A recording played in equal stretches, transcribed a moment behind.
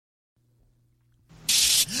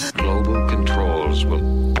global controls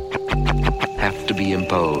will have to be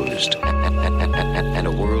imposed, and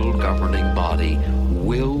a world governing body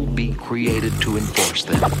will be created to enforce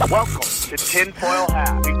them. Welcome to Tinfoil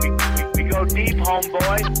Hat. We go deep,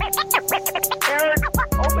 homeboy. Aaron,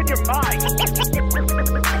 open your mind.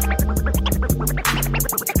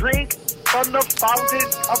 Drink from the fountain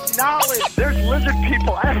of knowledge. There's lizard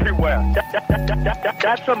people everywhere.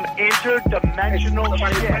 That's some interdimensional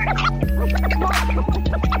shit.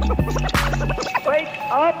 Wake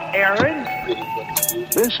up, Aaron.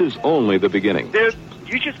 This is only the beginning. Dude,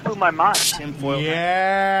 you just blew my mind. Tinfoil.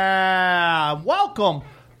 Yeah. Welcome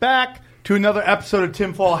back to another episode of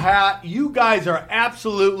Tinfoil Hat. You guys are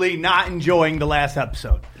absolutely not enjoying the last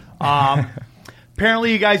episode.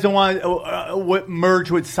 Apparently, you guys don't want to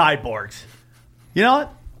merge with cyborgs. You know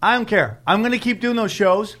what? I don't care. I'm going to keep doing those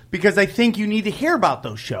shows because I think you need to hear about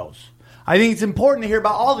those shows. I think it's important to hear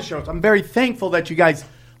about all the shows. I'm very thankful that you guys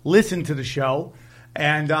listen to the show,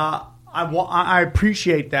 and I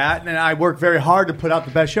appreciate that, and I work very hard to put out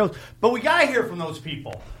the best shows. But we got to hear from those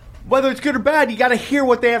people. Whether it's good or bad, you got to hear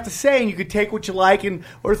what they have to say, and you can take what you like, and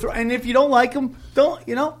if you don't like them, don't,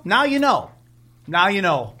 you know, now you know. Now you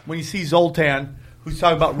know. When you see Zoltan, who's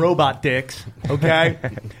talking about robot dicks, okay?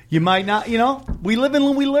 You might not, you know, we live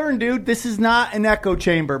and we learn, dude. This is not an echo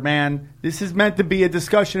chamber, man. This is meant to be a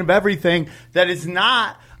discussion of everything that is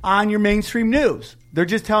not on your mainstream news. They're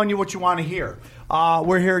just telling you what you want to hear.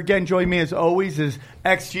 We're here again. Joining me as always is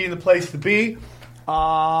XG in the place to be. A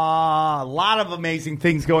lot of amazing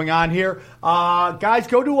things going on here. Guys,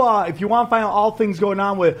 go to, if you want to find out all things going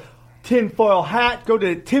on with Tinfoil Hat, go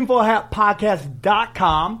to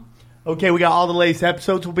tinfoilhatpodcast.com. Okay, we got all the latest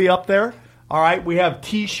episodes will be up there. All right, we have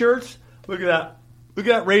T-shirts. Look at that. Look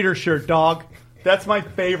at that Raider shirt, dog. That's my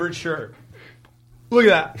favorite shirt. Look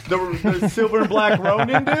at that. The silver and black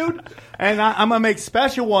Ronin, dude. And I'm going to make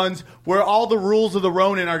special ones where all the rules of the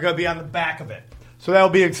Ronin are going to be on the back of it. So that'll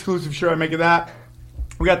be an exclusive shirt. I'm making that.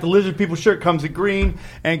 We got the Lizard People shirt, comes in green,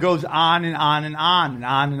 and goes on and on and on and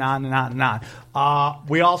on and on and on and on.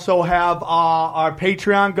 We also have our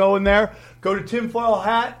Patreon going there. Go to Tinfoil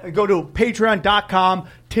Hat. Go to patreon.com,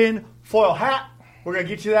 Tinfoil Hat. We're going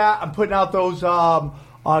to get you that. I'm putting out those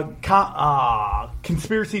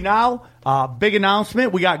Conspiracy Now. Big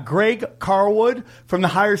announcement. We got Greg Carwood from the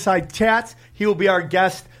Higher Side Chats. He will be our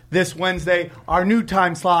guest this Wednesday. Our new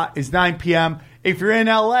time slot is 9 p.m. If you're in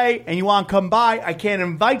L.A. and you want to come by, I can't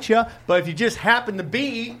invite you. But if you just happen to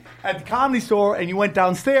be at the Comedy Store and you went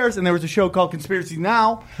downstairs and there was a show called Conspiracy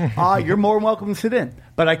Now, you're more than welcome to sit in.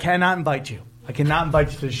 But I cannot invite you. I cannot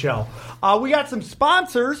invite you to the show. We got some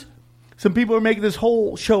sponsors. Some people are making this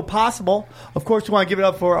whole show possible. Of course, we want to give it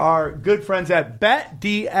up for our good friends at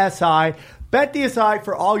BetDSI. BetDSI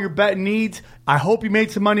for all your betting needs. I hope you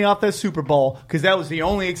made some money off that Super Bowl because that was the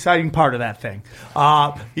only exciting part of that thing.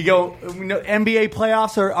 NBA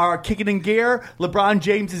playoffs are kicking in gear. LeBron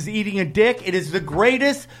James is eating a dick. It is the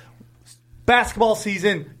greatest basketball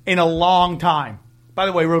season in a long time. By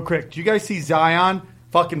the way, real quick, did you guys see Zion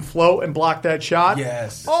fucking float and block that shot?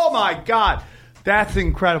 Yes. Oh, my God. That's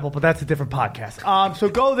incredible, but that's a different podcast. So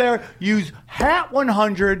go there, use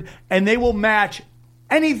HAT100, and they will match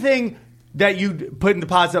anything that you put in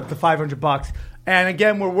deposit up to $500. And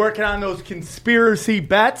again, we're working on those conspiracy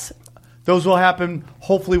bets. Those will happen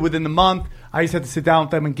hopefully within the month. I just have to sit down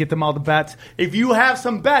with them and get them all the bets. If you have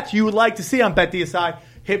some bets you would like to see on BetDSI,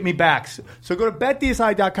 hit me back. So go to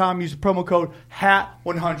betdsi.com, use the promo code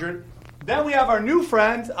HAT100. Then we have our new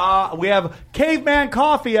friends. We have Caveman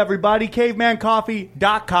Coffee, everybody.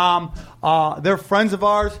 CavemanCoffee.com. They're friends of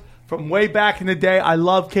ours from way back in the day. I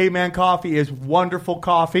love Caveman Coffee. It's wonderful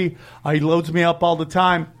coffee. He loads me up all the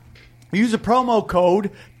time. Use the promo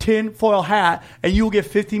code Tinfoil Hat, and you will get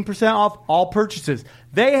 15% off all purchases.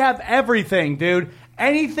 They have everything, dude.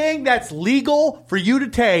 Anything that's legal for you to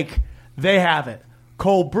take, they have it.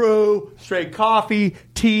 Cold brew, straight coffee,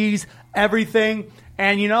 teas, everything.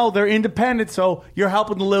 And, you know, they're independent, so you're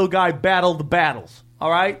helping the little guy battle the battles, all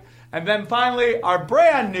right? And then finally, our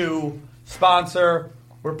brand new sponsor,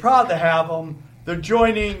 we're proud to have them. They're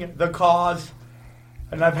joining the cause,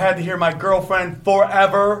 and I've had to hear my girlfriend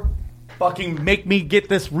forever fucking make me get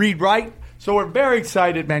this read right. So we're very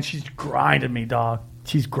excited, man. She's grinding me, dog.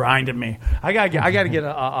 She's grinding me. I gotta get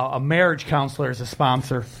a marriage counselor as a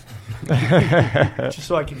sponsor. just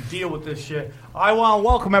so I can deal with this shit. I want to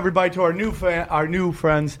welcome everybody to our new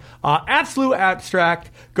friends, Absolute Abstract.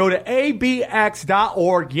 Go to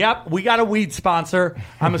abx.org. Yep, we got a weed sponsor.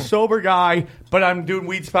 I'm a sober guy, but I'm doing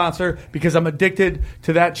weed sponsor because I'm addicted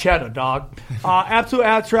to that cheddar, dog. Absolute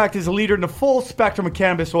Abstract is a leader in the full spectrum of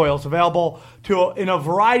cannabis oils, available in a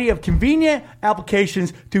variety of convenient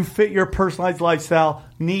applications to fit your personalized lifestyle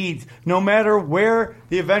needs. No matter where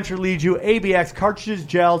the adventure leads you, ABX cartridges,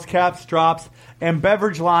 gels, caps, drops, and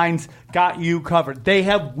beverage lines got you covered. They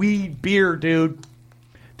have weed beer, dude.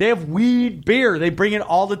 They have weed beer. They bring it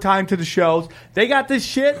all the time to the shows. They got this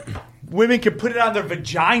shit. Women can put it on their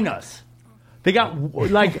vaginas. They got,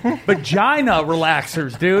 like, vagina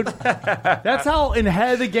relaxers, dude. That's how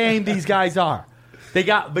ahead of the game these guys are. They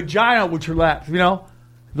got vagina, which relax, you know.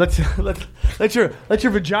 Let your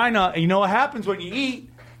vagina, and you know what happens when you eat?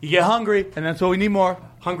 You get hungry, and that's what we need more.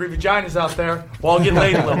 Hungry vaginas out there. Well, I'll get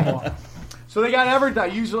laid a little more. So they got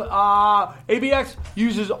everything. ABX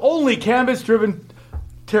uses only cannabis-driven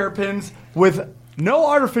terpenes with no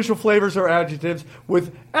artificial flavors or adjectives.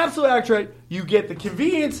 With Absolute Abstract, you get the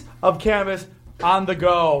convenience of cannabis on the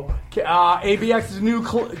go. ABX's new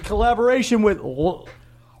collaboration with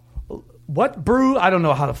what brew? I don't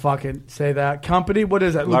know how to fucking say that company. What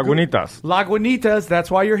is it? Lagunitas. That's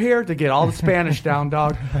why you're here, to get all the Spanish down,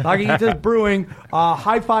 dog. Lagunitas Brewing,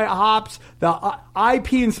 Hi-Fi Hops, the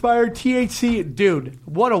IP-inspired THC. Dude,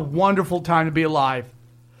 what a wonderful time to be alive.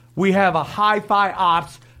 We have a Hi-Fi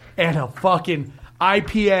Hops and a fucking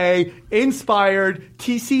IPA-inspired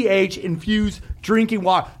TCH-infused drinking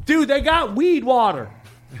water. Dude, they got weed water.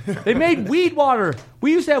 They made weed water.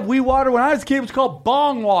 We used to have weed water when I was a kid. It was called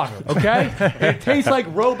bong water, okay? And it tastes like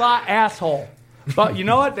robot asshole. But you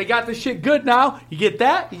know what? They got this shit good now. You get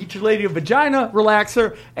that, you get your lady a vagina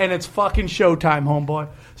relaxer, and it's fucking showtime, homeboy.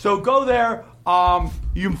 So go there.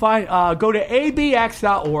 You can find go to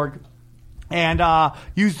abx.org and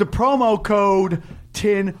use the promo code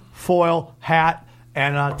TINFOILHAT.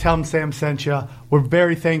 And tell them Sam sent you. We're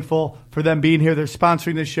very thankful for them being here. They're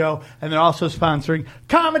sponsoring this show, and they're also sponsoring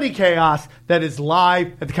Comedy Chaos, that is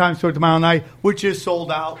live at the Comedy Store tomorrow night, which is sold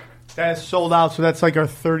out. That is sold out, so that's like our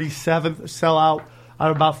 37th sellout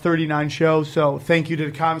out of about 39 shows. So thank you to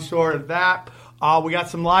the Comedy Store for that. We got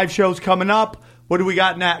some live shows coming up. What do we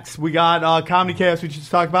got next? We got Comedy Chaos, we just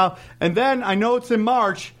talked about. And then, I know it's in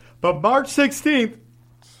March, but March 16th,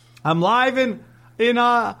 I'm live in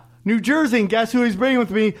New Jersey, and guess who he's bringing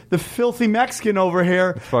with me? The filthy Mexican over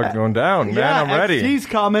here. It's fucking going down, man. Yeah, I'm ready. He's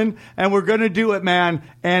coming, and we're going to do it, man.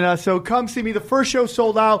 And so come see me. The first show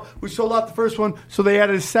sold out. We sold out the first one, so they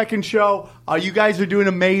added a second show. You guys are doing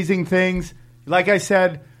amazing things. Like I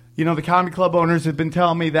said, you know, the comedy club owners have been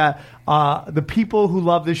telling me that the people who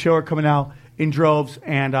love this show are coming out in droves,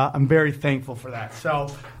 and I'm very thankful for that.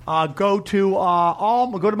 So go to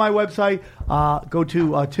my website, go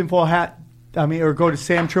to Tinfoil Hat. Or go to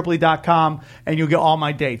samtripoli.com, and you'll get all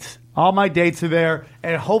my dates. All my dates are there,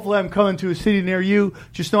 and hopefully I'm coming to a city near you.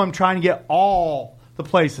 Just know I'm trying to get all the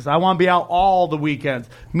places. I want to be out all the weekends,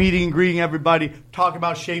 meeting and greeting everybody, talking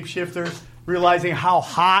about shapeshifters, realizing how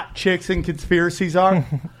hot chicks and conspiracies are.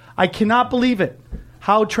 I cannot believe it.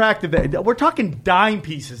 How attractive they are. We're talking dime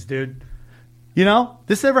pieces, dude. You know,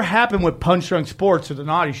 this never happened with Punch Drunk Sports or the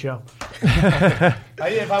Naughty Show.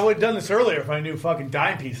 If I would have done this earlier, if I knew fucking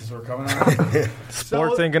dime pieces were coming on.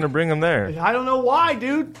 Sports ain't going to bring them there. I don't know why,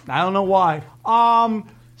 dude. I don't know why.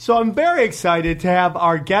 So I'm very excited to have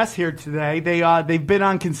our guests here today. They've been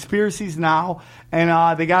on Conspiracies Now,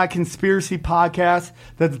 and they got a conspiracy podcast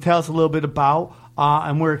that they tell us a little bit about.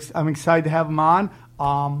 And I'm excited to have them on.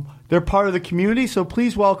 They're part of the community, so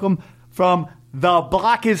please welcome from The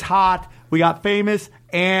Block is Hot. We got Famous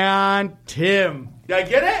and Tim. Did I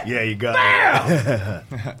get it? Yeah, you got it.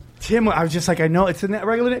 Tim, I was just like, I know it's in that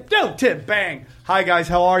regular name. No, Tim, bang. Hi, guys.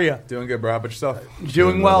 How are you? Doing good, bro. How about yourself?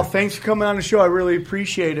 Doing well. Thanks for coming on the show. I really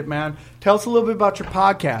appreciate it, man. Tell us a little bit about your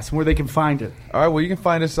podcast and where they can find it. All right. Well, you can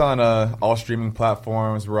find us on all streaming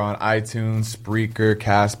platforms. We're on iTunes, Spreaker,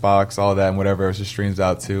 CastBox, all that, and whatever else it streams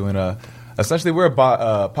out to. And essentially, we're a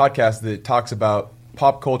podcast that talks about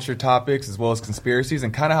pop culture topics as well as conspiracies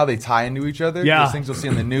and kind of how they tie into each other. Yeah. Those things you'll see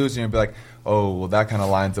in the news and you'll be like, oh, well, that kind of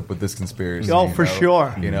lines up with this conspiracy. Oh, for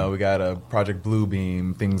sure. You know, we got a Project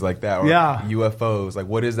Bluebeam, things like that. Or UFOs. Like,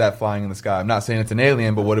 what is that flying in the sky? I'm not saying it's an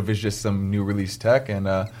alien, but what if it's just some new release tech? And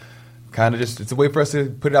kind of just, it's a way for us to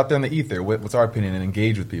put it out there in the ether. What's our opinion and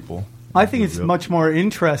engage with people. I think it's much more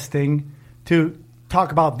interesting to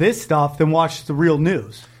talk about this stuff than watch the real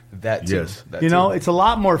news. That too. Yes. That you too. know, it's a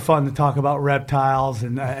lot more fun to talk about reptiles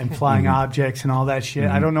and flying objects and all that shit.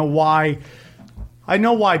 I don't know why. I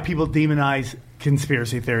know why people demonize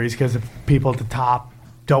conspiracy theories because if people at the top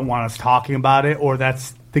don't want us talking about it, or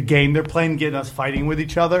that's the game they're playing, getting us fighting with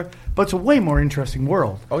each other. But it's a way more interesting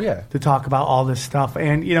world. Oh, yeah. To talk about all this stuff.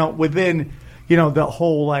 And, within, the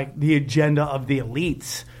whole, the agenda of the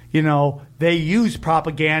elites, they use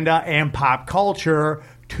propaganda and pop culture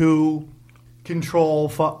to control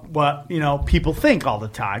what, people think all the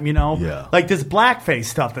time, Yeah. Like this blackface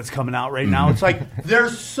stuff that's coming out right now. It's like,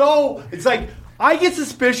 I get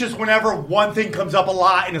suspicious whenever one thing comes up a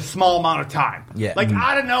lot in a small amount of time. Yeah.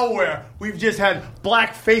 Out of nowhere, we've just had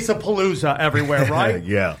blackface-a-palooza everywhere, right?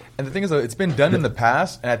 Yeah. And the thing is, though, it's been done in the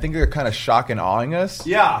past, and I think they're kind of shock and awing us.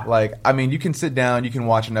 Yeah. You can sit down, you can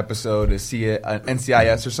watch an episode to see it on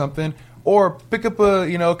NCIS or something, or pick up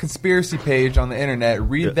a conspiracy page on the internet,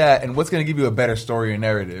 read that, and what's going to give you a better story or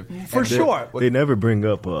narrative. For sure. They never bring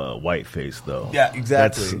up whiteface, though. Yeah,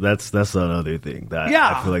 exactly. That's another thing that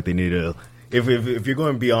Yeah. I feel like they need to. If you're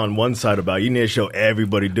going to be on one side about it, you need to show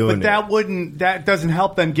everybody doing it. But that doesn't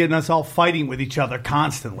help them getting us all fighting with each other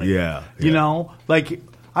constantly. Yeah.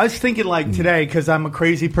 I was thinking today, because I'm a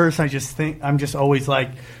crazy person, I'm just always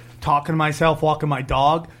talking to myself, walking my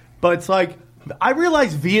dog. But it's I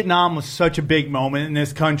realized Vietnam was such a big moment in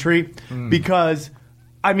this country because,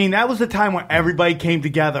 that was the time when everybody came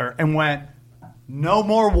together and went, no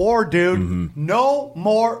more war, dude. Mm-hmm. No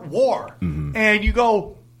more war. Mm-hmm. And you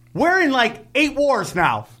go, we're in 8 wars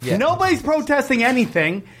now. Yeah. Nobody's protesting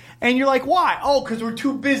anything. And you're like, why? Oh, because we're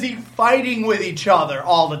too busy fighting with each other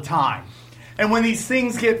all the time. And when these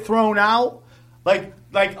things get thrown out, like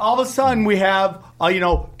all of a sudden we have,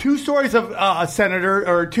 2 stories of a senator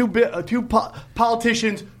or two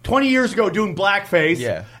politicians 20 years ago doing blackface.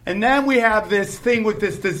 Yeah. And then we have this thing with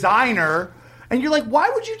this designer. And you're like, why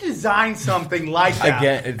would you design something like that?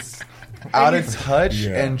 Again, it's out of touch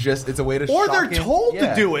and just it's a way to Or shock they're him. told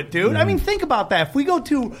Yeah. to do it, dude. I mean, think about that. If we go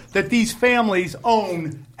to that these families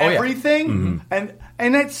own everything, and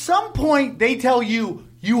at some point they tell you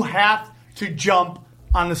have to jump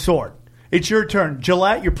on the sword. It's your turn.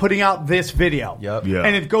 Gillette, you're putting out this video. Yep. Yeah.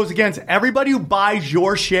 And it goes against everybody who buys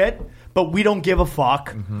your shit, but we don't give a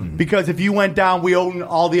fuck. Because if you went down, we own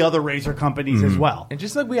all the other razor companies as well. And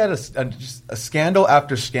just we had just a scandal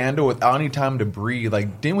after scandal without any time to breathe.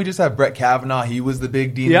 Didn't we just have Brett Kavanaugh? He was the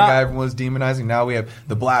big demon guy everyone was demonizing. Now we have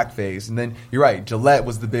the blackface. And then, you're right, Gillette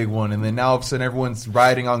was the big one. And then now all of a sudden everyone's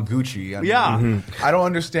riding on Gucci. I don't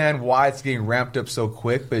understand why it's getting ramped up so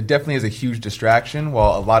quick, but it definitely is a huge distraction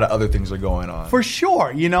while a lot of other things are going on. For sure,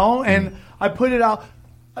 and I put it out.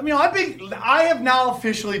 I have now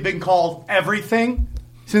officially been called everything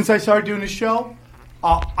since I started doing this show.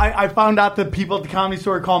 I found out that people at the Comedy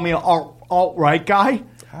Store call me an alt-right guy.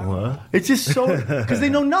 What? It's just so because they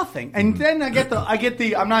know nothing. And then I get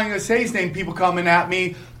the I'm not going to say his name. People coming at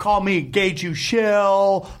me, call me a gay Jew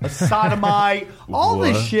shill, a sodomite, all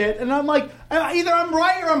this What? shit, and I'm like, either I'm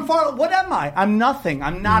right or I'm far. What am I? I'm nothing.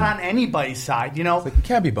 I'm not on anybody's side. You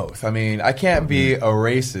can't be both. I can't be a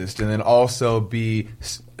racist and then also be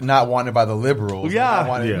not wanted by the liberals.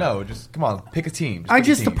 Yeah. No, just come on, pick a team.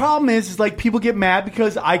 The problem is people get mad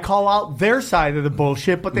because I call out their side of the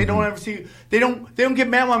bullshit, but they don't ever see. They don't get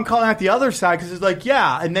mad when I'm calling out the other side because it's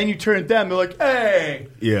and then you turn at them, they're like, hey,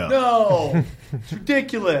 no, it's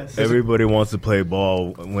ridiculous. Everybody wants to play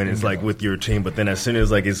ball when it's with your team, but then as soon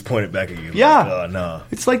as it's pointed back at you, no.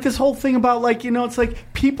 It's this whole thing about it's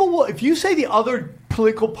people will, if you say the other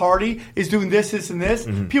political party is doing this, and this,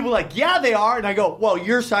 people are like, yeah, they are, and I go, well,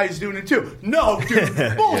 your side is doing it too. No,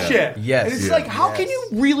 dude, bullshit. Yes. And it's how can you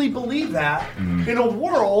really believe that in a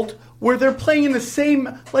world where they're playing in the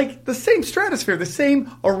same stratosphere, the same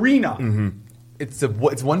arena? It's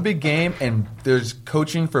one big game, and there's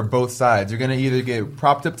coaching for both sides. You're going to either get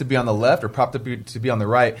propped up to be on the left or propped up to be on the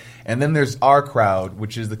right. And then there's our crowd,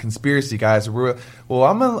 which is the conspiracy guys.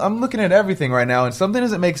 I'm looking at everything right now, and something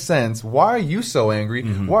doesn't make sense. Why are you so angry?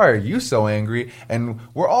 Why are you so angry? And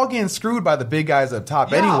we're all getting screwed by the big guys up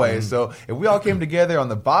top anyway. So if we all came together on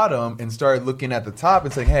the bottom and started looking at the top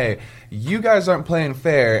and saying, hey, you guys aren't playing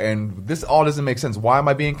fair, and this all doesn't make sense. Why am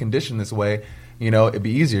I being conditioned this way? It'd be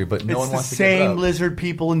easier, but no one wants to give it up. It's the same lizard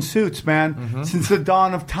people in suits, man, since the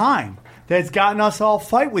dawn of time that's gotten us all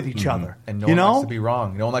fight with each other. And no one likes to be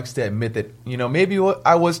wrong. No one likes to admit that, maybe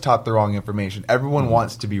I was taught the wrong information. Everyone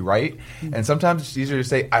wants to be right, and sometimes it's easier to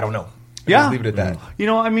say, I don't know. Just leave it at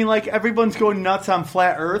that. Everyone's going nuts on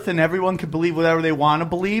flat Earth, and everyone can believe whatever they want to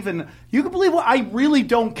believe, and you can believe what I really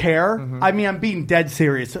don't care. I'm being dead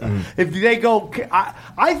serious. If they go,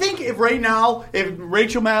 I think if right now, if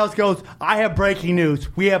Rachel Maddow goes, I have breaking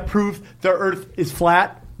news. We have proof the Earth is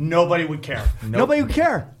flat. Nobody would care. Nobody would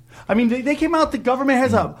care. They came out. The government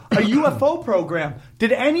has a UFO program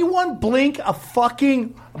Did anyone blink a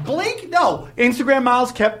fucking blink? No. Instagram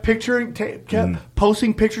models kept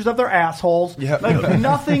posting pictures of their assholes. Yep. Like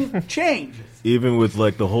nothing changed. Even with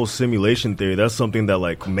like the whole simulation theory, that's something that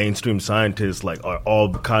like mainstream scientists like are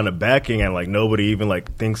all kind of backing, and like nobody even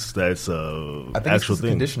like thinks that's I think actual it's thing.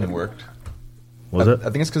 Conditioning worked. Was it? I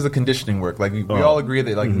think it's because the conditioning worked. Like we all agree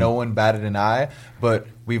that like no one batted an eye, but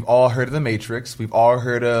we've all heard of The Matrix. We've all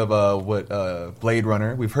heard of Blade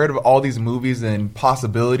Runner. We've heard of all these movies and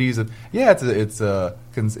possibilities of it's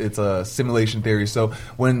a simulation theory. So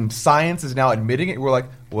when science is now admitting it, we're like,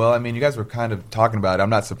 well, I mean, you guys were kind of talking about it. I'm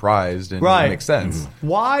not surprised, and Right. it makes sense.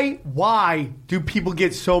 Why do people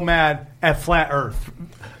get so mad at flat Earth?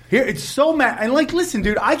 Here, it's so mad. And like, listen,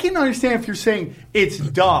 dude, I can understand if you're saying it's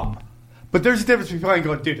dumb. But there's a difference between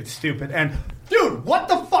going, dude, it's stupid, and dude, what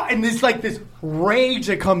the fuck? And there's like this rage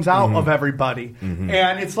that comes out of everybody,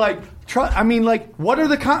 and it's like, I mean, like, what are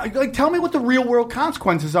the tell me what the real world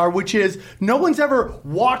consequences are? Which is, no one's ever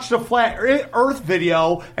watched a flat Earth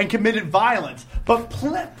video and committed violence, but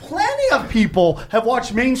plenty of people have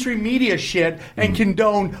watched mainstream media shit and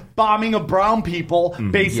condone bombing of brown people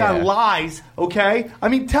based on lies. Okay, I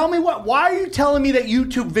mean, tell me why are you telling me that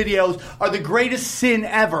YouTube videos are the greatest sin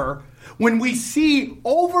ever? When we see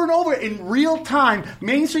over and over in real time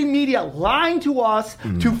mainstream media lying to us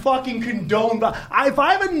to fucking condone. If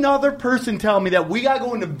I have another person tell me that we got to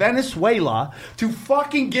go into Venezuela to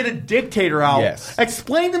fucking get a dictator out,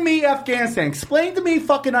 explain to me Afghanistan, explain to me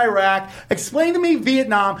fucking Iraq, explain to me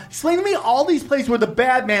Vietnam, explain to me all these places where the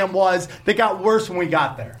bad man was that got worse when we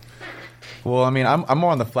got there. Well, I mean, I'm more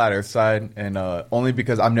on the flat Earth side, and only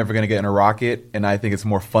because I'm never going to get in a rocket, and I think it's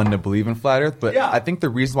more fun to believe in flat Earth. But I think the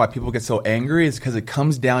reason why people get so angry is because it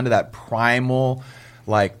comes down to that primal,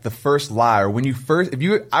 like the first lie, or when you first,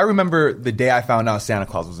 I remember the day I found out Santa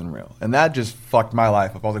Claus wasn't real, and that just fucked my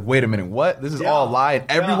life up. I was like, wait a minute, what? This is all a lie, and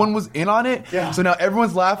everyone was in on it. Yeah. So now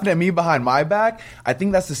everyone's laughing at me behind my back. I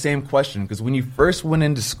think that's the same question, because when you first went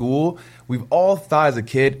into school, we've all thought as a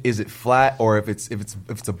kid, is it flat, or if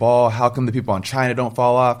it's a ball, how come the people on China don't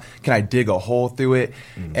fall off? Can I dig a hole through it?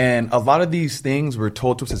 And a lot of these things were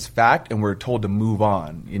told to us as fact, and we're told to move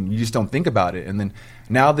on, and you just don't think about it. And then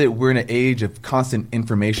now that we're in an age of constant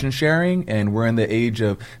information sharing, and we're in the age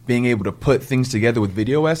of being able to put things together with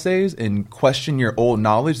video essays and question your old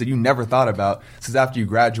knowledge that you never thought about since after you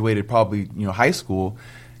graduated probably high school,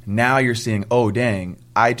 now you're seeing, oh, dang,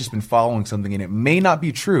 I just been following something and it may not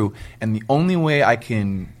be true, and the only way I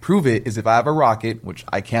can prove it is if I have a rocket, which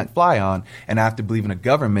I can't fly on, and I have to believe in a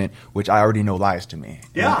government, which I already know lies to me.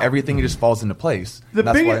 Yeah. And everything just falls into place. The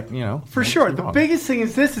biggest thing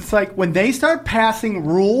is this. It's like when they start passing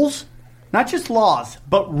rules, not just laws,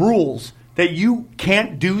 but rules that you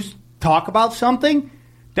can't talk about something,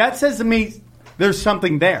 that says to me there's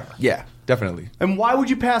something there. Yeah, definitely. And why would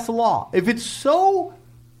you pass a law? If it's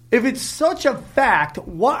such a fact,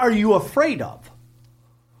 what are you afraid of?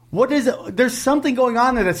 What is it? There's something going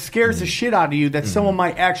on there that scares the shit out of you that someone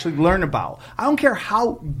might actually learn about. I don't care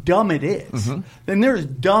how dumb it is. Then there's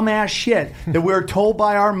dumbass shit that we're told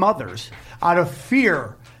by our mothers out of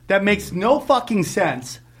fear that makes no fucking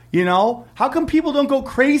sense. How come people don't go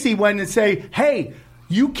crazy when they say, hey,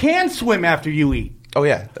 you can swim after you eat? Oh,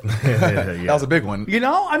 yeah. That was a big one.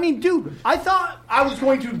 I mean, dude, I thought I was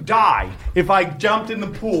going to die if I jumped in the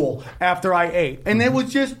pool after I ate. And it was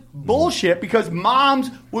just bullshit because moms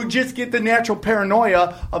would just get the natural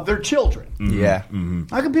paranoia of their children. Yeah.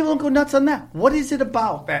 How come people don't go nuts on that? What is it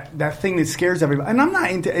about that thing that scares everybody? And I'm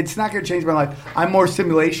not into it's not going to change my life. I'm more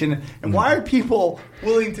simulation. And why are people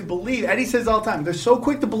willing to believe? Eddie says all the time, they're so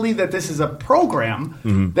quick to believe that this is a program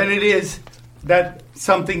than it is that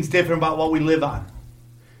something's different about what we live on.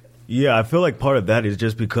 Yeah, I feel like part of that is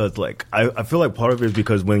just because, like, I feel like part of it is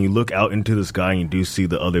because when you look out into the sky and you do see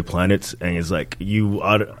the other planets, and it's like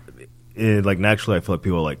naturally, I feel like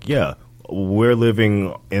people are like, yeah, we're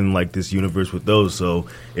living in like this universe with those. So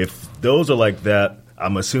if those are like that,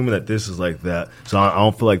 I'm assuming that this is like that. So I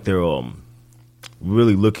don't feel like they're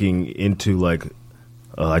really looking into like.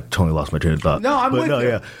 I totally lost my train of thought. No, I'm with you.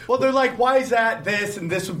 Yeah. Well, they're like, why is that this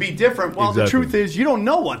and this would be different? Well, The truth is, you don't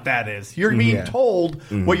know what that is. You're being told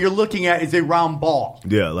what you're looking at is a round ball.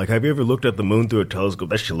 Yeah, like, have you ever looked at the moon through a telescope?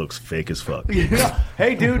 That shit looks fake as fuck.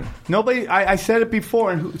 Hey, dude, nobody, I said it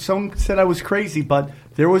before, and someone said I was crazy, but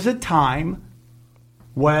there was a time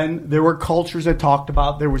when there were cultures that talked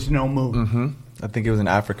about there was no moon. I think it was in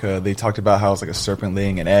Africa. They talked about how it's like a serpent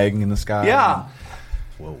laying an egg in the sky. Yeah.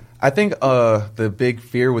 I think the big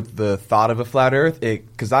fear with the thought of a flat Earth,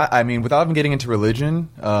 because I mean, without even getting into religion,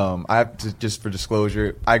 I have to, just for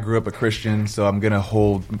disclosure, I grew up a Christian, so I'm going to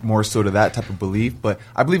hold more so to that type of belief. But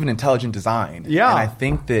I believe in intelligent design. Yeah. And I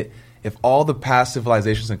think that if all the past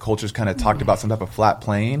civilizations and cultures kind of talked about some type of flat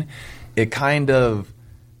plane, it kind of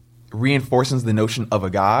reinforces the notion of a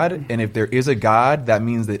God. And if there is a God, that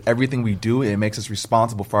means that everything we do, it makes us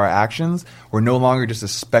responsible for our actions. We're no longer just a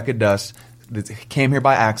speck of dust that came here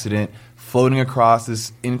by accident, floating across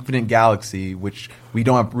this infinite galaxy, which we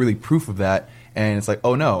don't have really proof of that. And it's like,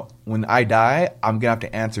 oh no, when I die, I'm going to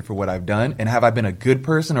have to answer for what I've done. And have I been a good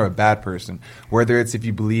person or a bad person? Whether it's if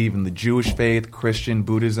you believe in the Jewish faith, Christian,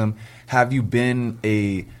 Buddhism, have you been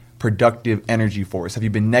a productive energy force? Have you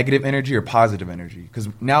been negative energy or positive energy? Because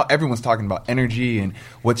now everyone's talking about energy and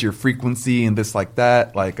what's your frequency and this like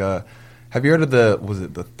that. Like, have you heard of the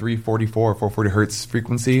 344 or 440 hertz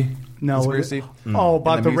frequency? No. Conspiracy? Oh,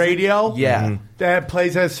 about the music? radio? Yeah. That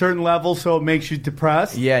plays at a certain level, so it makes you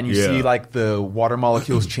depressed? Yeah, and you Yeah. see like the water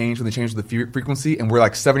molecules change when they change the frequency, and we're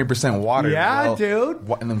like 70% water. Yeah, dude.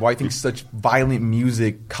 And then why do you think such violent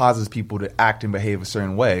music causes people to act and behave a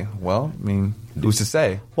certain way? Well, I mean, who's to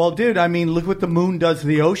say? Well, dude, I mean, look what the moon does to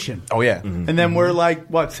the ocean. Oh, yeah. And then we're like,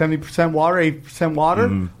 what, 70% water, 80% water?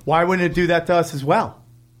 Why wouldn't it do that to us as well?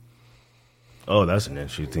 Oh, that's an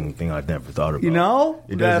interesting thing I'd never thought about. You know?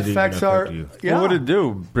 It That doesn't affects even our... affect you. Yeah. What would it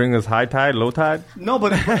do? Bring us high tide, low tide? No,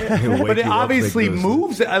 but wake it you up obviously like this.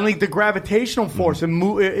 moves. I think the gravitational force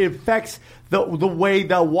it affects the way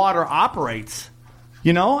the water operates.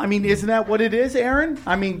 You know, I mean, isn't that what it is, Aaron?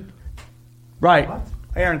 I mean, right,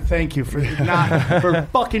 Aaron? Thank you for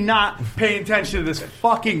fucking not paying attention to this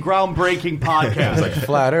fucking groundbreaking podcast. It's like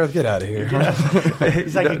flat Earth, get out of here.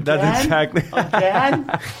 He's like, again? That's exactly.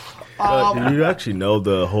 Again? Did you actually know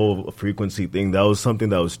the whole frequency thing? That was something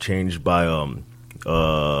that was changed by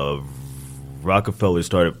Rockefeller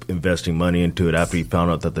started investing money into it after he found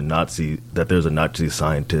out that there's a Nazi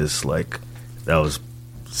scientist like that was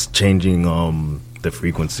changing the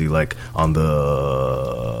frequency like on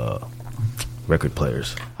the record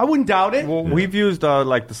players. I wouldn't doubt it. Well, we've used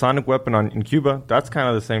like the sonic weapon in Cuba. That's kind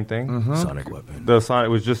of the same thing. Sonic weapon. The sonic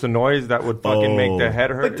was just a noise that would fucking make the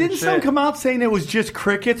head hurt. But didn't and some shit. come out saying it was just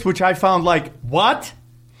crickets, which I found like, what?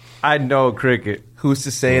 I know cricket. Who's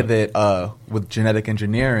to say that with genetic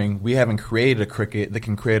engineering, we haven't created a cricket that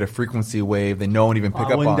can create a frequency wave that no one even pick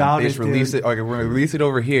I up wouldn't on? doubt They it, just release dude. it. Okay, we're going to release it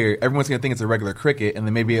over here. Everyone's going to think it's a regular cricket, and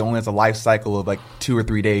then maybe it only has a life cycle of like 2 or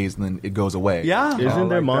 3 days, and then it goes away. Yeah. Isn't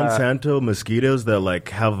there like that. Monsanto mosquitoes that like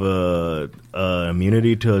have a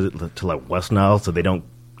immunity to like West Nile, so they don't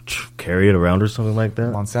carry it around or something like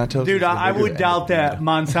that? Monsanto? Dude, I would doubt that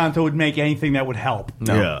Monsanto would make anything that would help.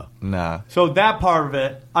 No. Yeah. Nah. So that part of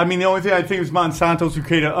it, I mean, the only thing I think is Monsanto's who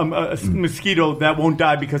create a mosquito that won't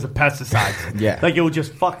die because of pesticides. Yeah. Like it will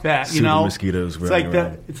just fuck that, you Super know? mosquitoes It's like running the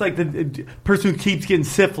around. it's like the person who keeps getting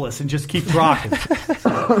syphilis and just keeps rocking.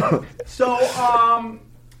 So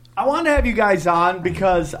I wanted to have you guys on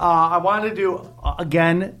because I wanted to do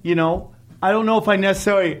again, you know, I don't know if I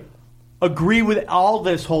necessarily agree with all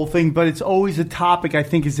this whole thing, but it's always a topic I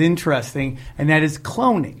think is interesting, and that is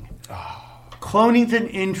cloning. Cloning's an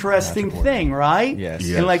interesting thing, right? Yes.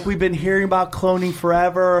 Yes. And like we've been hearing about cloning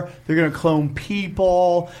forever. They're going to clone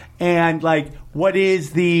people, and like, what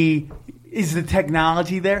is the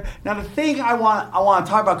technology there? Now, the thing I want to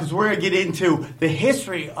talk about, because we're going to get into the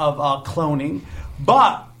history of cloning,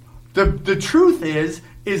 but the truth is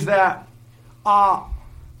that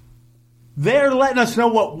they're letting us know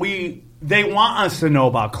what they want us to know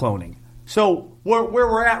about cloning. So where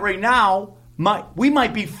we're at right now, we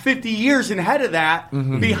might be 50 years ahead of that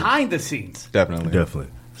behind the scenes. Definitely.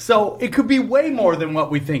 So it could be way more than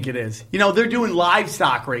what we think it is. You know, they're doing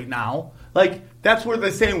livestock right now. Like, that's where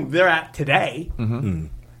they're saying they're at today.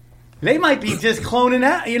 They might be just cloning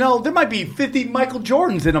out. You know, there might be 50 Michael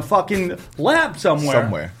Jordans in a fucking lab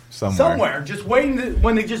somewhere. Somewhere. Just waiting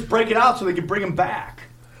when they just break it out so they can bring them back.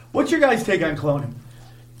 What's your guys' take on cloning?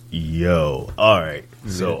 All right.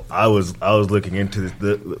 So I was looking into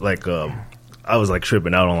this, I was like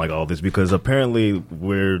tripping out on like all this because apparently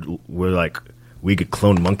we're like we could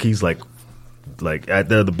clone monkeys like at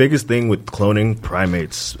the biggest thing with cloning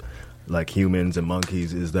primates like humans and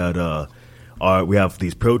monkeys is that we have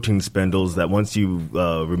these protein spindles that once you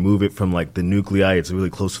remove it from like the nuclei, it's really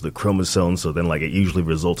close to the chromosome, so then like it usually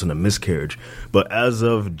results in a miscarriage. But as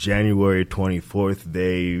of January 24th,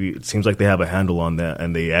 it seems like they have a handle on that,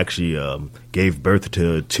 and they actually gave birth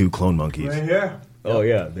to 2 clone monkeys. Right here. Oh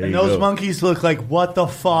yeah, there And you those go. monkeys look like, what the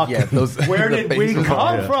fuck? Yeah, those- Where the did we faces come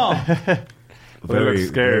are- from? very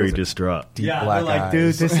scared. very distraught. Deep Yeah, black they're like, eyes.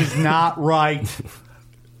 dude, this is not right.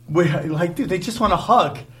 Dude, they just want to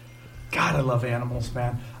hug. God, I love animals,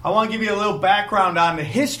 man. I want to give you a little background on the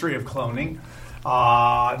history of cloning.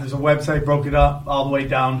 There's a website broke it up all the way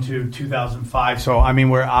down to 2005. So, I mean,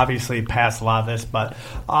 we're obviously past a lot of this, but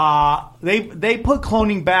they put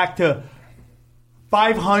cloning back to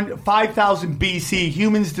 5,000 BC.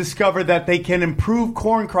 Humans discovered that they can improve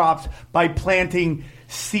corn crops by planting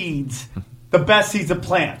seeds. The best seeds of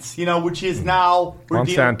plants, which is now...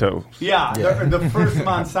 Monsanto. The first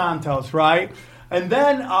Monsantos, right? And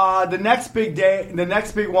then the next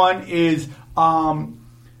big one is in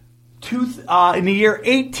the year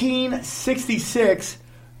 1866,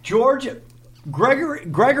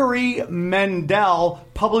 Gregory Mendel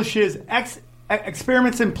publishes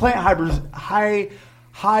experiments in plant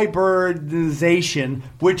hybridization,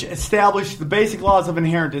 which established the basic laws of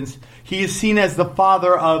inheritance. He is seen as the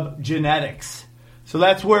father of genetics. So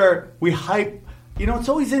that's where we hype. It's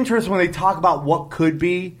always interesting when they talk about what could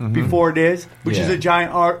be before it is, which is a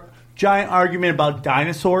giant argument about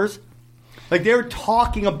dinosaurs. Like, they were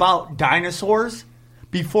talking about dinosaurs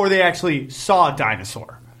before they actually saw a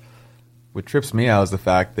dinosaur. What trips me out is the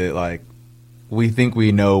fact that, like, we think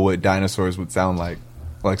we know what dinosaurs would sound like.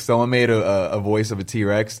 Like, someone made a voice of a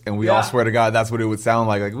T-Rex, and we all swear to God that's what it would sound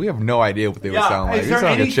like. Like, we have no idea what they would sound like. Is there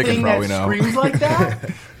sound like a anything chicken, that probably know. screams like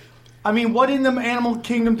that? I mean, what in the animal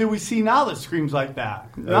kingdom do we see now that screams like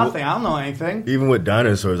that? Nothing. I don't know anything. Even with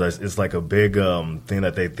dinosaurs, it's like a big thing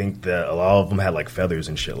that they think that a lot of them had like feathers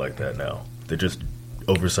and shit like that now. They're just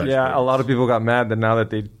oversized. Yeah, a lot of people got mad that now that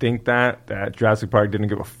they think that Jurassic Park didn't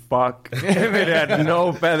give a fuck. It had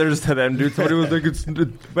no feathers to them, dude. Somebody was like,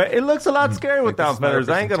 but it looks a lot scary without feathers.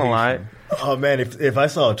 I ain't gonna lie. Oh man, if I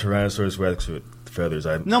saw a Tyrannosaurus Rex with feathers,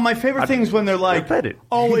 my favorite thing is when they're like,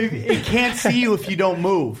 it can't see you if you don't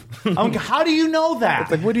move. I'm like, how do you know that?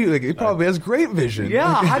 It's like, what do you like? It probably has great vision.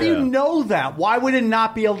 Yeah, how do you know that? Why would it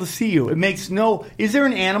not be able to see you? It makes no. Is there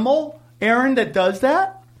an animal, Aaron, that does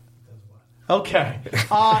that? Okay.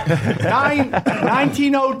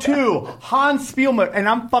 1902, Hans Spielman, and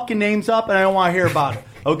I'm fucking names up and I don't want to hear about it,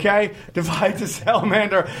 okay? Divides a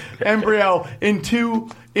salamander embryo into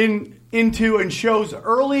and shows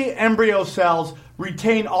early embryo cells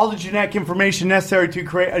retain all the genetic information necessary to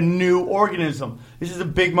create a new organism. This is a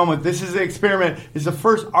big moment. This is an experiment. It's the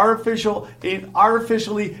first artificially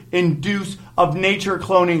induced of nature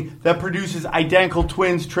cloning that produces identical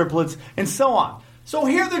twins, triplets, and so on. So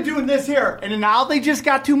here they're doing this here, and now they just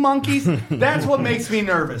got two monkeys. That's what makes me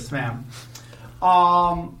nervous, man.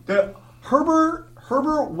 The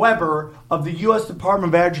Herbert Weber of the U.S.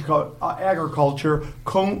 Department of Agriculture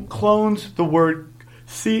clones the word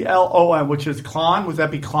CLON, which is clon. Would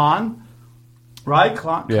that be clon? Right?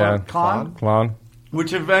 Clon? Yeah. Clon.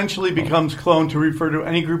 Which eventually becomes clone to refer to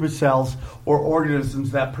any group of cells or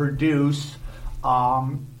organisms that produce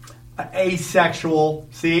asexual.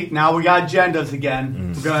 See, now we got agendas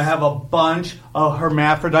again. We're going to have a bunch of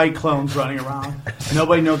hermaphrodite clones running around.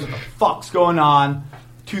 Nobody knows what the fuck's going on.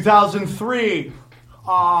 2003,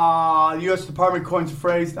 U.S. Department coins the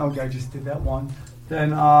phrase. Okay, I just did that one. Then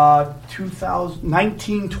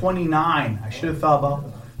 1929. I should have thought about.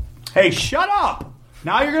 Hey, shut up!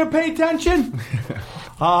 Now you're going to pay attention?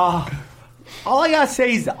 All I got to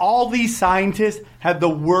say is all these scientists have the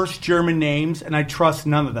worst German names, and I trust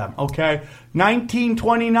none of them, okay?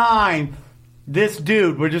 1929, this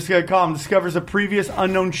dude, we're just going to call him, discovers a previous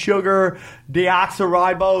unknown sugar,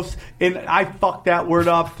 deoxyribose, and I fucked that word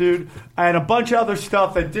up, dude, and a bunch of other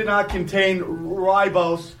stuff that did not contain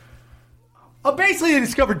ribose. Basically, they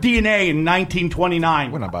discovered DNA in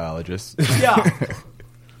 1929. We're not biologists. Yeah.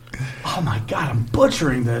 Oh, my God, I'm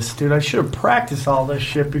butchering this, dude. I should have practiced all this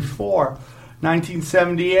shit before.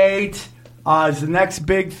 1978 is the next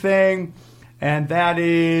big thing, and that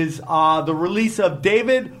is the release of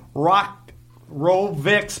David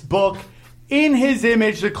Rovick's book, In His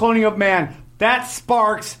Image, The Cloning of Man. That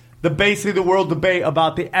sparks basically the world debate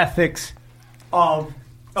about the ethics of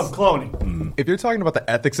cloning. If you're talking about the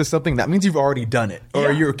ethics of something, that means you've already done it,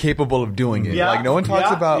 or you're capable of doing it. Yeah. Like, no one talks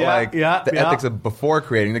about the ethics yeah. of before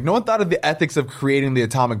creating. Like, no one thought of the ethics of creating the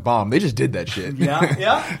atomic bomb. They just did that shit.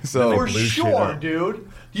 Yeah. So for sure, dude.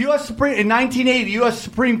 The U.S. in 1980, the U.S.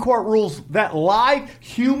 Supreme Court rules that live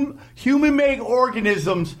human-made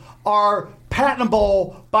organisms are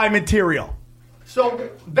patentable by material. So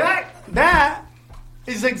that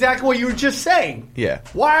is exactly what you were just saying. Yeah.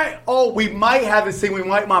 Why? Oh, we might have this thing. We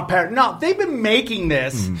might want patent. No, they've been making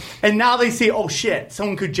this, and now they see, oh shit,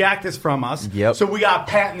 someone could jack this from us. Yep. So we got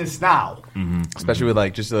to patent this now. Especially with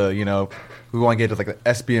like just we want to get to like the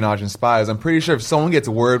espionage and spies. I'm pretty sure if someone gets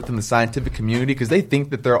word within the scientific community, because they think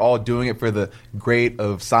that they're all doing it for the great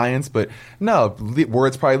of science, but no,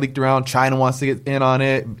 word's probably leaked around. China wants to get in on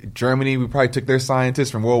it. Germany, we probably took their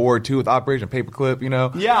scientists from World War II with Operation Paperclip, you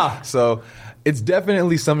know? Yeah. So it's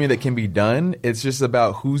definitely something that can be done. It's just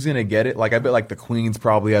about who's going to get it. Like, I bet like the Queen's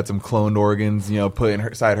probably had some cloned organs, you know, put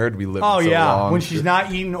inside her to be living Oh, so yeah. long. When she's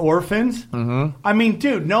not eating orphans. Mm-hmm. I mean,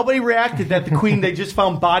 dude, nobody reacted that the Queen, they just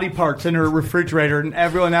found body parts in her refrigerator and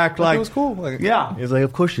everyone acted like. It was cool. Like, Yeah. It's like,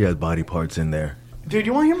 of course she has body parts in there. Dude,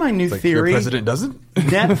 you want to hear my new like theory? your president doesn't?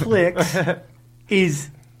 Netflix is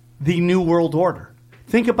the new world order.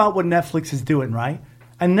 Think about what Netflix is doing, right?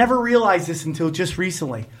 I never realized this until just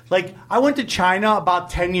recently. Like, I went to China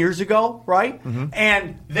about 10 years ago, right? Mm-hmm.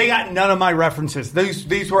 And they got none of my references.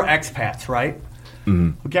 These were expats, right?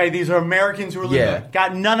 Mm-hmm. Okay, these are Americans who were living there.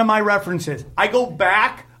 Got none of my references. I go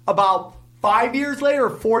back about 5 years later or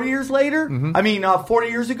 4 years later. Mm-hmm. 40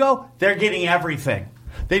 years ago, they're getting everything.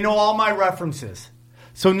 They know all my references.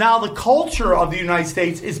 So now the culture of the United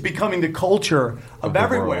States is becoming the culture of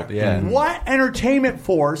everywhere. World, yeah. What entertainment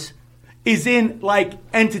force is in, like,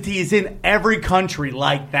 entity is in every country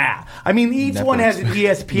like that? I mean, each Netflix. one has an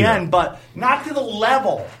ESPN, but not to the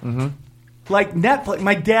level. Like Netflix.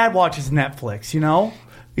 My dad watches Netflix, you know?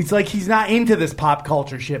 It's like he's not into this pop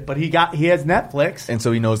culture shit, but he has Netflix. And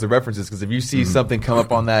so he knows the references, because if you see something come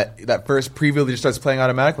up on that first preview that just starts playing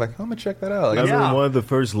automatic, like, I'm going to check that out. Like, Yeah. One of the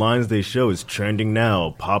first lines they show is trending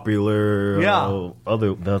now, popular.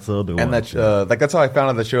 That's the other one. And that's how I found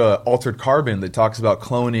out the show Altered Carbon, that talks about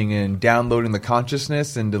cloning and downloading the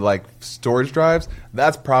consciousness into like storage drives.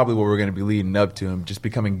 That's probably what we're going to be leading up to, and just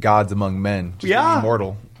becoming gods among men, just being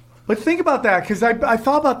immortal. But think about that, because I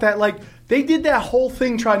thought about that. Like, they did that whole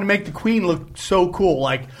thing trying to make the Queen look so cool,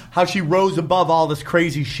 like how she rose above all this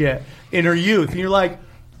crazy shit in her youth. And you're like,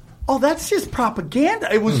 oh, that's just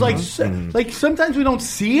propaganda. It was like sometimes we don't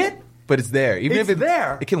see it. But it's there. Even It's if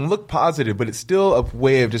there. It can look positive, but it's still a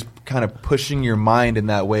way of just kind of pushing your mind in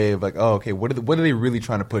that way of like, oh, okay, what are they really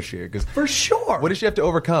trying to push here? Because For sure. what did she have to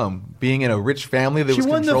overcome? Being in a rich family that She was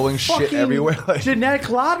won controlling the shit fucking everywhere. Like, genetic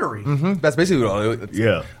lottery. that's basically what it is.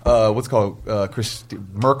 Yeah. What's it called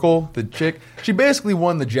Merkel, the chick. She basically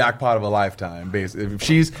won the jackpot of a lifetime. Basically,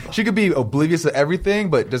 she could be oblivious to everything,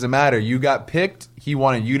 but it doesn't matter. You got picked. He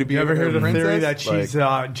wanted you to be. You ever heard a the theory that princess?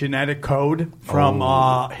 she's genetic code from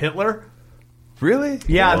Hitler? Really?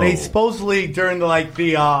 Yeah, Whoa. they supposedly during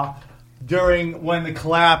during when the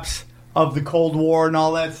collapse of the Cold War and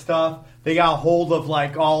all that stuff, they got hold of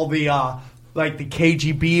like all the like the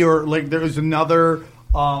KGB, or like there was another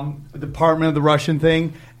department of the Russian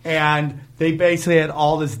thing, and they basically had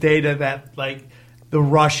all this data that like the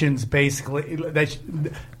Russians basically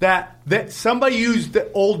that somebody used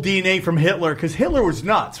the old DNA from Hitler, because Hitler was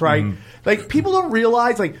nuts, right? Like, people don't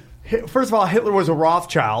realize, like, first of all, Hitler was a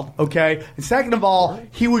Rothschild, okay? And second of all,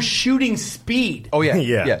 he was shooting speed. Oh yeah,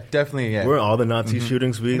 Yeah. yeah, definitely. Yeah. We're all the Nazis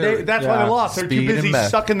shooting speed. That's why they lost. They're too Speed and busy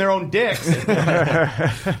meth. sucking their own dicks.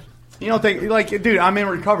 You know what they like, dude? I'm in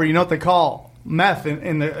recovery. You know what they call meth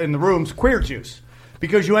in the rooms? Queer juice,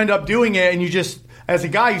 because you end up doing it, and you just, as a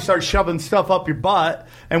guy, you start shoving stuff up your butt.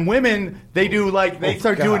 And women, they do they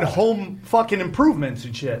start doing home fucking improvements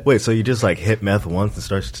and shit. Wait, so you just like hit meth once and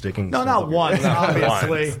start sticking? No, stuff not up your- once,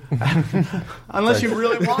 obviously. Unless you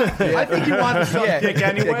really want. I think you want to suck dick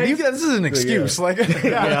anyway. This is an excuse. Like,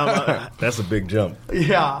 That's a big jump.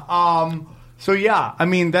 Yeah. So yeah, I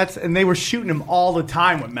mean and they were shooting him all the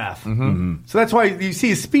time with meth. Mm-hmm. So that's why you see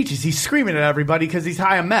his speeches. He's screaming at everybody because he's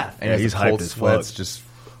high on meth. and he's cold hyped as sweats fuck. just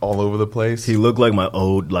all over the place. He looked like my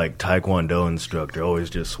old like Taekwondo instructor,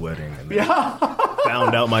 always just sweating. And Yeah.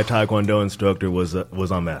 found out my Taekwondo instructor was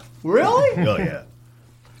on meth. Really? Oh yeah,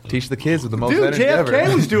 Teach the kids with the most Dude, energy ever.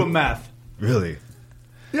 JFK was doing meth. really.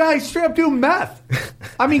 Yeah, he's straight up doing meth.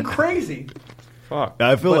 I mean, crazy. Fuck.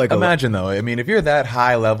 I feel But like imagine though, I mean, if you're that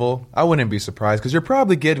high level, I wouldn't be surprised, because you're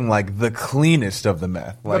probably getting like the cleanest of the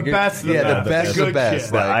meth, like The best of the yeah, meth. the best of Good the best.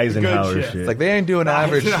 shit. the Like, Eisenhower good shit. shit. like they ain't doing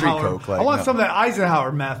average street Eisenhower. coke. Like, I want no. some of that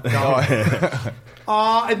Eisenhower meth. Dog.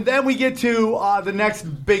 And then we get to the next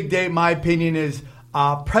big day, in my opinion, is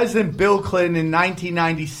President Bill Clinton in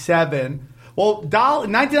 1997. Well, in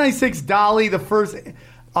 1996, Dolly, the first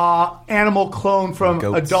animal clone from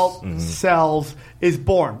Goats. adult cells, is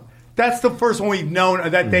born. That's the first one we've known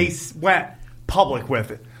that they went public with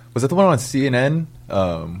it. Was that the one on CNN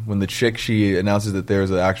when the chick, she announces that there's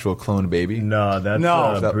an actual cloned baby? No, that's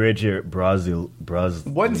No. Bridget Brazil.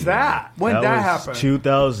 When's that? When did that was happen?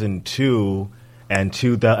 2002 and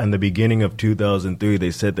the beginning of 2003.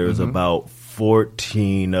 They said there was about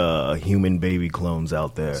 14 human baby clones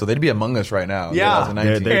out there. So they'd be among us right now. Yeah.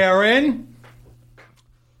 2019. They're- Aaron,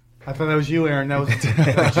 I thought that was you, Aaron.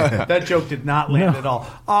 That joke did not land at all.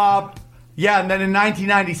 And then in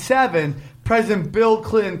 1997, President Bill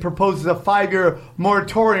Clinton proposes a 5-year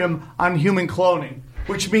moratorium on human cloning,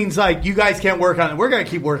 which means like you guys can't work on it. We're going to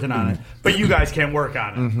keep working on it, but you guys can't work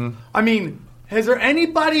on it. Mm-hmm. I mean, has there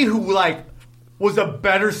anybody who like was a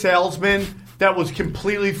better salesman that was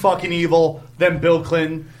completely fucking evil than Bill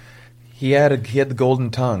Clinton? He had the golden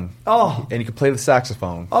tongue. Oh. And he could play the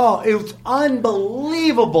saxophone. Oh, it was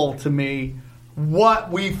unbelievable to me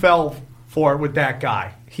what we fell for with that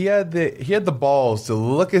guy. He had the balls to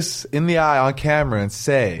look us in the eye on camera and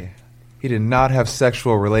say he did not have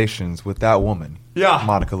sexual relations with that woman. Yeah.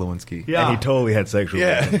 Monica Lewinsky. Yeah. And he totally had sexual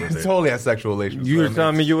relations with her. Totally had sexual relations. You were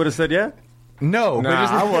telling me you would have said yeah? No. Nah,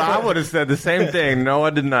 I would have said the same thing. No,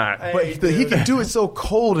 I did not. But he could do it so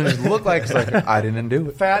cold and just look like I didn't do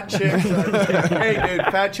it. Fat chicks. Hey, dude,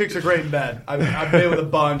 fat chicks are great in bed. I've been with a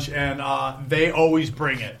bunch, and they always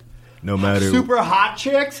bring it. No matter. Super hot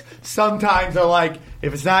chicks, sometimes are like,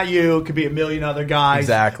 if it's not you, it could be a million other guys.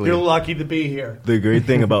 Exactly. You're lucky to be here. The great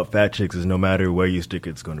thing about fat chicks is no matter where you stick it,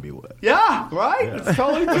 it's going to be wet. Yeah, right? Yeah. It's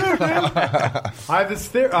totally true, man. I have this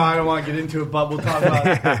theory. I don't want to get into it, but we'll talk about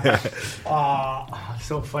it.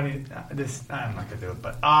 So funny. I'm not going to do it.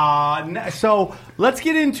 But so let's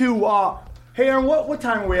get into. Hey, Aaron, what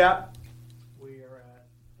time are we at? We are at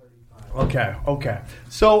 35. Okay.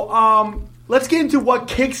 So let's get into what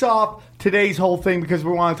kicks off today's whole thing because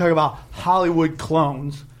we want to talk about Hollywood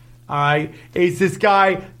clones. All right, is this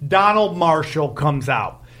guy Donald Marshall comes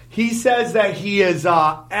out? He says that he is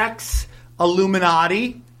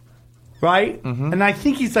ex-Illuminati, right? Mm-hmm. And I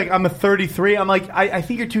think he's like, I'm a 33. I'm like, I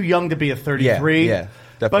think you're too young to be a 33. Yeah,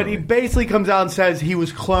 definitely. But he basically comes out and says he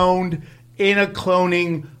was cloned in a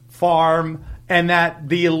cloning farm, and that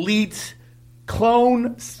the elites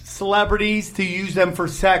clone celebrities to use them for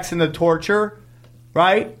sex and the torture,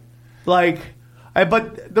 right? Like,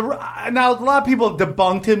 but now a lot of people have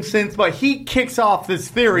debunked him since, but he kicks off this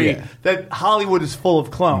theory that Hollywood is full of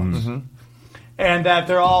clones, and that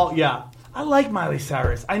they're all I like Miley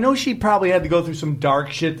Cyrus. I know she probably had to go through some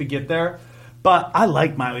dark shit to get there, but I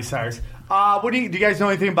like Miley Cyrus. Do you guys know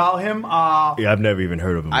anything about him? Yeah, I've never even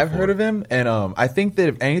heard of him. I've heard of him, and I think that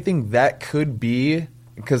if anything, that could be.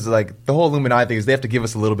 Because like the whole Illuminati thing is they have to give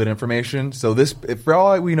us a little bit of information. So this, for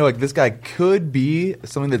all we know, like this guy could be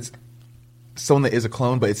someone that is a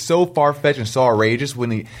clone, but it's so far fetched and so outrageous.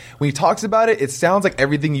 When he talks about it, it sounds like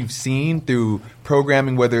everything you've seen through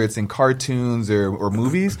programming, whether it's in cartoons or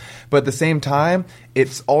movies. But at the same time,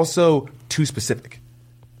 it's also too specific.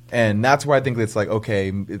 And that's where I think it's like, okay,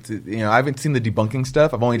 I haven't seen the debunking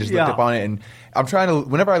stuff. I've only just looked up on it, and I'm trying to.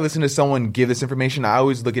 Whenever I listen to someone give this information, I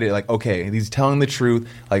always look at it like, okay, he's telling the truth.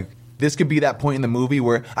 Like this could be that point in the movie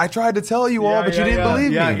where I tried to tell you all, but you didn't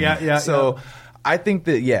believe me. So I think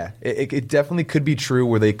that it definitely could be true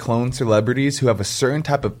where they clone celebrities who have a certain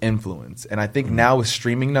type of influence. And I think now with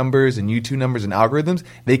streaming numbers and YouTube numbers and algorithms,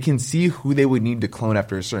 they can see who they would need to clone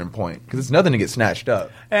after a certain point because it's nothing to get snatched up.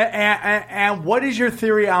 And what is your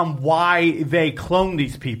theory on why they clone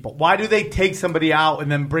these people? Why do they take somebody out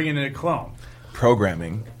and then bring in a clone?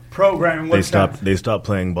 Programming. They stopped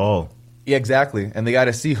playing ball. Yeah, exactly. And they got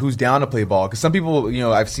to see who's down to play ball. Because some people,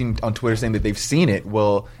 I've seen on Twitter saying that they've seen it.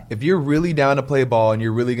 Well, if you're really down to play ball and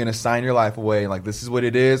you're really going to sign your life away, and like, this is what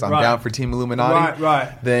it is, I'm down for Team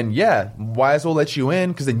Illuminati, then why as well let you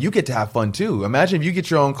in? Because then you get to have fun too. Imagine if you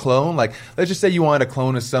get your own clone. Like, let's just say you want a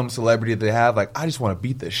clone of some celebrity that they have. Like, I just want to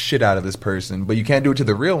beat the shit out of this person. But you can't do it to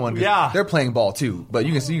the real one because they're playing ball too. But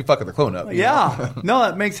you can fuck the clone up. No,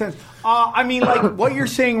 that makes sense. I mean, like, what you're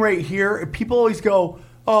saying right here, people always go,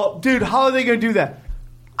 oh, dude, how are they going to do that?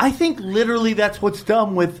 I think literally that's what's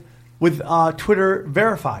done with Twitter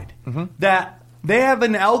Verified. Mm-hmm. That they have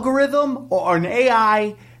an algorithm or an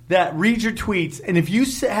AI that reads your tweets, and if you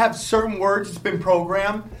have certain words that's been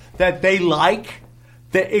programmed that they like,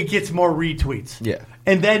 that it gets more retweets. Yeah.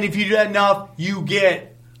 And then if you do that enough, you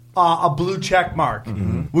get a blue check mark,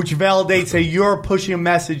 which validates that you're pushing a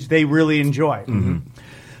message they really enjoy. Mm-hmm.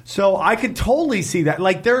 So I could totally see that.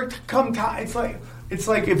 Like, there come time, it's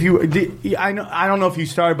like if you, I don't know if you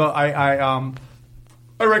started, but I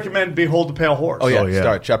recommend Behold the Pale Horse. Oh yeah,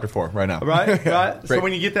 start chapter 4 right now. Right. So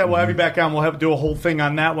when you get that, we'll have you back on. We'll have to do a whole thing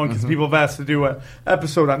on that one because people have asked to do an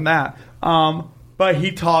episode on that. But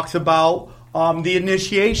he talks about the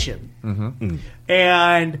initiation,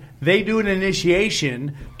 and they do an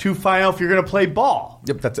initiation to find out if you're going to play ball.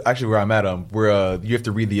 Yep, that's actually where I'm at. Where you have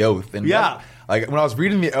to read the oath, and like when I was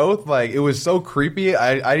reading the oath, like it was so creepy.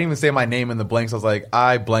 I didn't even say my name in the blanks. I was like,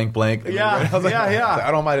 I blank. Yeah, I was like, I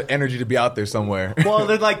don't want my energy to be out there somewhere. Well,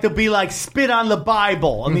 they'll be like spit on the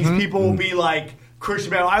Bible, and these people will be like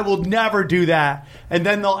Christian man, I will never do that. And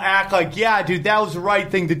then they'll act like, yeah, dude, that was the right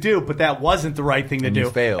thing to do, but that wasn't the right thing to do. You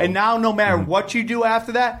failed. And now, no matter what you do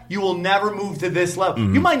after that, you will never move to this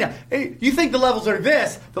level. You might not. You think the levels are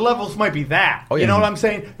this, the levels might be that. Oh, yeah. You know what I'm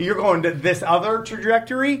saying? You're going to this other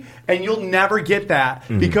trajectory, and you'll never get that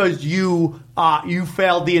because you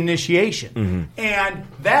failed the initiation. And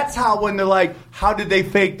that's how, when they're like, how did they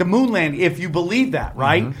fake the moon land? If you believe that,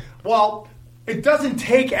 right? Well, it doesn't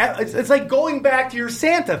take. It's like going back to your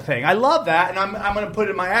Santa thing. I love that, and I'm going to put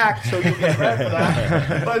it in my act so you get credit for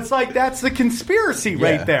that. But it's like that's the conspiracy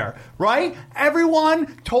right there, right?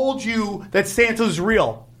 Everyone told you that Santa's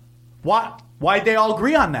real. Why'd they all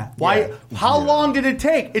agree on that? Why? How long did it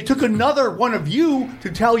take? It took another one of you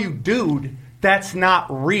to tell you, dude, that's not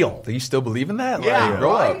real. Do you still believe in that? Yeah, like,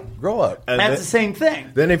 grow right? up. Grow up. And That's the same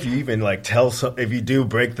thing. Then if you even like if you do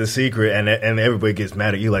break the secret and everybody gets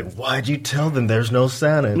mad at you, like, why'd you tell them there's no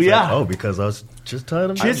Santa? It's Yeah. like, because I was just telling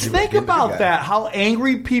them. Just think about that, how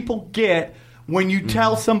angry people get when you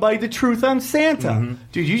tell somebody the truth on Santa.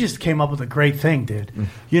 Dude, you just came up with a great thing, dude.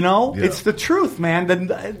 You know? Yeah. It's the truth, man.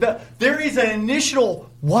 There is an initial,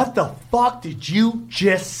 what the fuck did you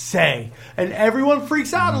just say? And everyone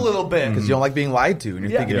freaks out a little bit. Because you don't like being lied to. And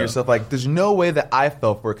you're thinking to Yeah. yourself, like, there's no way that I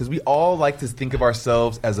fell for it. Because we all like to think of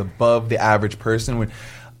ourselves as above the average person. When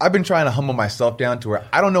I've been trying to humble myself down to where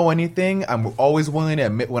I don't know anything. I'm always willing to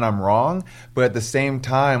admit when I'm wrong. But at the same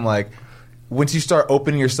time, like, once you start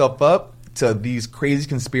opening yourself up to these crazy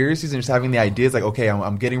conspiracies and just having the ideas like, okay,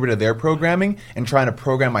 I'm getting rid of their programming and trying to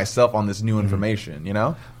program myself on this new information, you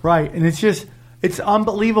know? Right. And it's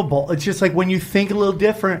unbelievable. It's just like when you think a little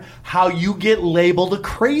different, how you get labeled a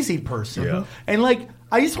crazy person. Yeah. And like,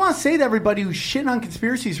 I just want to say to everybody who's shitting on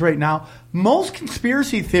conspiracies right now, most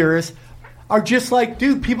conspiracy theorists are just like,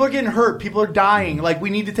 dude, people are getting hurt. People are dying. Like, we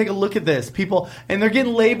need to take a look at this. And they're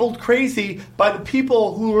getting labeled crazy by the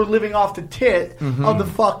people who are living off the tit of the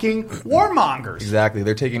fucking warmongers. Exactly.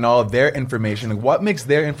 They're taking all of their information. Like, what makes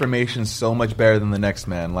their information so much better than the next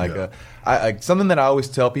man? Like, something that I always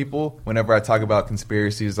tell people whenever I talk about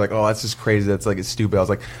conspiracies, like, oh, that's just crazy. That's like, it's stupid. I was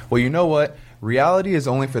like, well, you know what? Reality is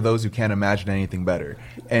only for those who can't imagine anything better.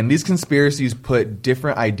 And these conspiracies put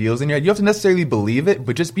different ideals in your head. You don't have to necessarily believe it,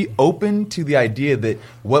 but just be open to the idea that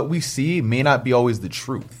what we see may not be always the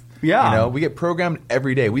truth. Yeah. You know, we get programmed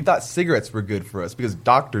every day. We thought cigarettes were good for us because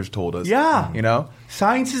doctors told us. Yeah. You know?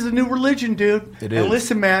 Science is a new religion, dude. It And is.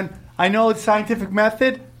 listen, man, I know it's scientific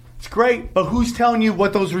method. It's great, but who's telling you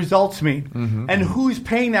what those results mean? And who's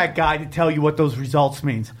paying that guy to tell you what those results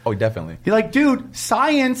means? Oh, definitely. You're like, dude,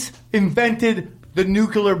 science invented the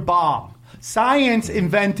nuclear bomb. Science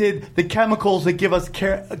invented the chemicals that give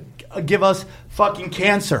us fucking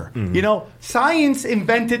cancer. You know, science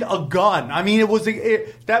invented a gun. I mean,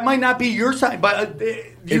 that might not be your science, but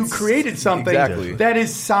you created something exactly. that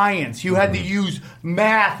is science. You had to use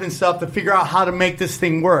math and stuff to figure out how to make this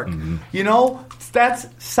thing work. You know, that's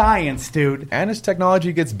science, dude. And as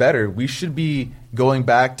technology gets better, we should be going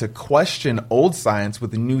back to question old science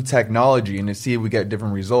with the new technology and to see if we get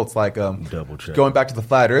different results. Like Double check. going back to the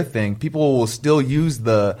flat Earth thing, people will still use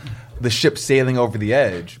the ship sailing over the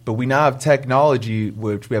edge, but we now have technology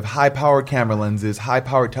which we have high-powered camera lenses,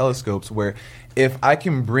 high-powered telescopes, where if I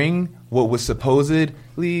can bring what was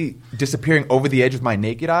supposedly disappearing over the edge with my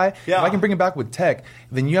naked eye, if I can bring it back with tech,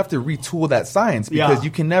 then you have to retool that science because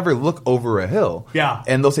you can never look over a hill. Yeah.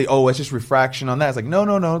 And they'll say, oh, it's just refraction on that. It's like,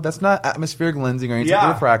 no, that's not atmospheric lensing or anything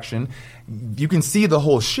like refraction. You can see the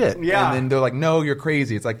whole shit. Yeah. And then they're like, no, you're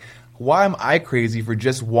crazy. It's like, why am I crazy for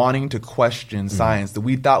just wanting to question science that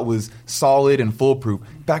we thought was solid and foolproof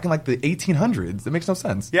back in like the 1800s? That makes no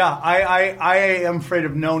sense. Yeah, I am afraid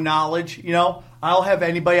of no knowledge. You know, I'll have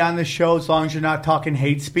anybody on the show as long as you're not talking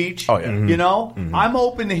hate speech. Oh, yeah. You know, I'm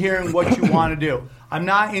open to hearing what you want to do. I'm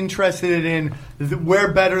not interested in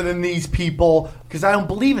we're better than these people because I don't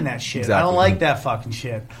believe in that shit. Exactly. I don't like that fucking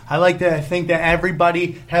shit. I think that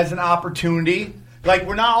everybody has an opportunity. Like,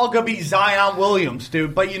 we're not all going to be Zion Williams,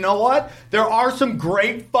 dude. But you know what? There are some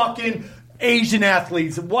great fucking Asian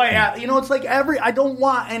athletes. You know, it's like I don't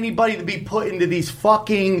want anybody to be put into these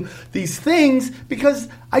things because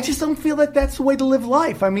I just don't feel that that's the way to live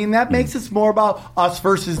life. I mean, that makes us more about us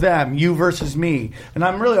versus them, you versus me. And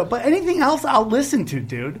I'm really, but anything else I'll listen to,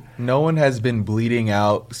 dude. No one has been bleeding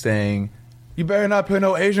out saying, you better not put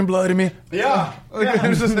no Asian blood in me. Yeah. No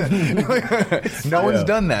one's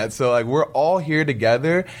done that. So, like, we're all here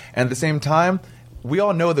together. And at the same time, we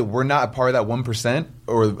all know that we're not a part of that 1%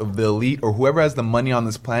 or of the elite or whoever has the money on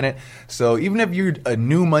this planet. So even if you're a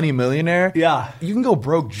new money millionaire, you can go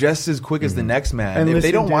broke just as quick as the next man. And if listen,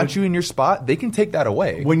 they don't want dude, you in your spot, they can take that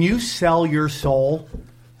away. When you sell your soul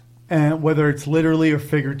and whether it's literally or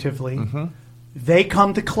figuratively, they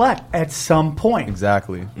come to collect at some point.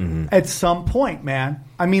 Exactly. At some point, man.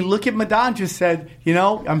 I mean, look at Madonna just said, you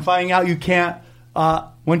know, I'm finding out you can't,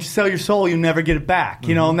 once you sell your soul, you never get it back.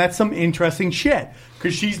 You know, and that's some interesting shit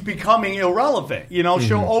because she's becoming irrelevant. You know,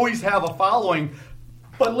 she'll always have a following.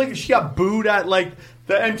 But look, she got booed at, like,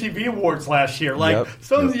 the MTV Awards last year. Like,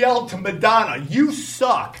 someone yelled to Madonna, you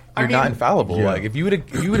suck. You're not infallible. Yeah. Like, if you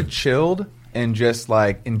would have chilled and just,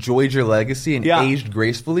 like, enjoyed your legacy and aged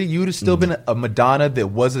gracefully, you would have still been a Madonna that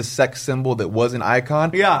was a sex symbol, that was an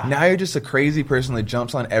icon. Yeah. Now you're just a crazy person that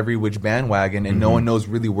jumps on every which bandwagon and no one knows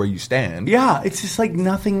really where you stand. Yeah, it's just like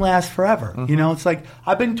nothing lasts forever. You know, it's like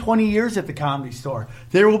I've been 20 years at the Comedy Store.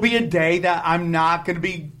 There will be a day that I'm not going to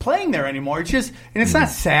be playing there anymore. It's just, and it's not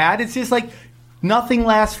sad. It's just like nothing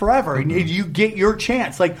lasts forever. And you get your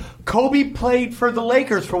chance. Like Kobe played for the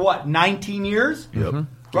Lakers for what, 19 years? Yep.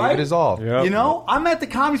 Right? It is all. Yep. You know, I'm at the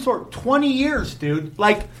Comedy Store 20 years, dude.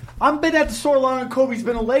 Like, I've been at the store longer than Kobe's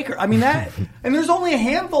been a Laker. I mean, that, and there's only a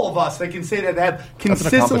handful of us that can say that have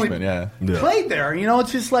consistently accomplishment, played there. You know,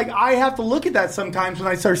 it's just like, I have to look at that sometimes when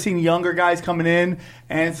I start seeing younger guys coming in,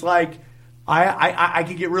 and it's like, I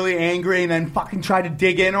could get really angry and then fucking try to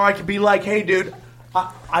dig in, or I could be like, hey, dude,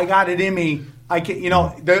 I got it in me. I can, you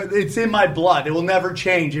know, it's in my blood. It will never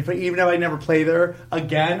change. Even if I never play there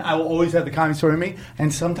again, I will always have the Comedy Store in me.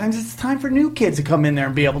 And sometimes it's time for new kids to come in there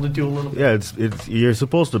and be able to do a little bit. Yeah, it's you're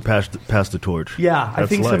supposed to pass the torch. Yeah, I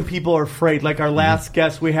think life. some people are afraid. Like our last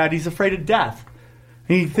guest we had, he's afraid of death.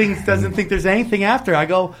 He doesn't think there's anything after. I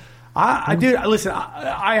go, dude, listen,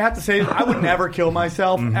 I have to say, I would never kill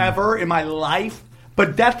myself ever in my life.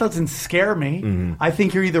 But death doesn't scare me. I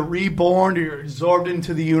think you're either reborn or you're absorbed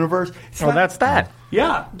into the universe. That's that.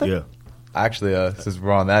 Yeah. Yeah. Actually, since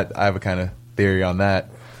we're on that, I have a kind of theory on that.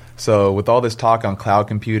 So with all this talk on cloud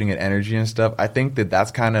computing and energy and stuff, I think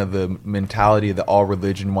that's kind of the mentality that all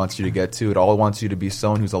religion wants you to get to. It all wants you to be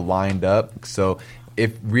someone who's aligned up. So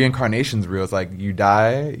if reincarnation's real, it's like you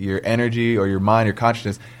die, your energy or your mind, your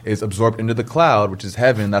consciousness is absorbed into the cloud, which is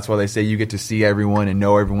heaven. That's why they say you get to see everyone and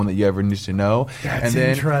know everyone that you ever need to know. That's and then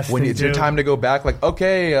interesting, when it's your time to go back, like,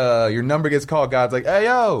 okay, your number gets called. God's like, hey,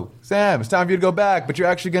 yo, Sam, it's time for you to go back. But you're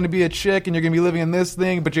actually going to be a chick and you're going to be living in this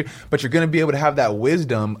thing. But you're going to be able to have that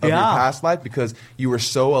wisdom of your past life because you were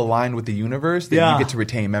so aligned with the universe that you get to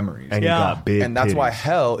retain memories. And you got big And that's why titties.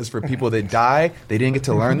 hell is for people that die. They didn't get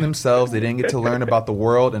to learn themselves. They didn't get to learn about the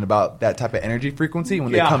world and about that type of energy frequency.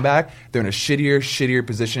 When they come back, they're in a shittier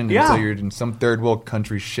position until you're in some third world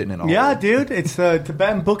country shitting it all. Yeah, dude. It's the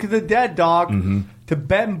Tibetan Book of the Dead, dog.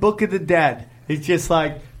 Tibetan Book of the Dead. It's just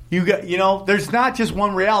like, there's not just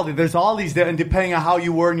one reality. There's all these, and depending on how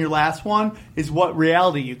you were in your last one, is what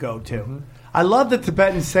reality you go to. I love that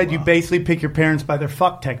Tibetans said you basically pick your parents by their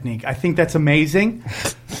fuck technique. I think that's amazing.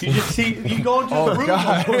 You just see, you go into the room,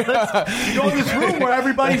 you go in this room where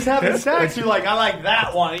everybody's having sex. You're like, I like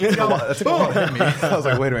that one. And you go, That's boom. me. I was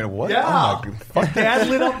like, wait a minute, what? Yeah. Oh my God. Dad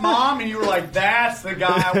lit up mom, and you were like, that's the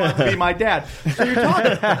guy I want to be my dad. So you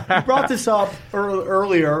brought this up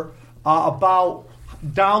earlier about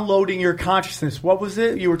downloading your consciousness. What was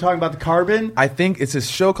it? You were talking about the carbon? I think it's a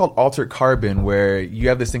show called Altered Carbon where you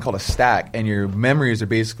have this thing called a stack and your memories are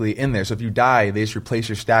basically in there. So if you die, they just replace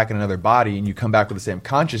your stack in another body and you come back with the same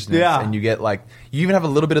consciousness and you get like, you even have a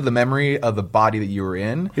little bit of the memory of the body that you were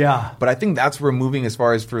in. Yeah. But I think that's where we're moving as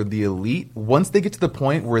far as for the elite. Once they get to the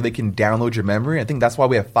point where they can download your memory, I think that's why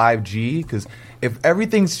we have 5G, because if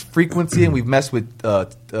everything's frequency and we've messed with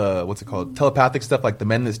what's it called, telepathic stuff like the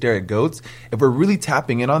men that stare at goats, if we're really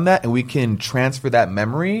tapping in on that and we can transfer that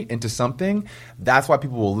memory into something, that's why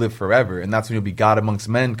people will live forever, and that's when you'll be God amongst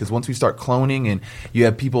men. Because once we start cloning and you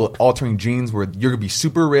have people altering genes where you're gonna be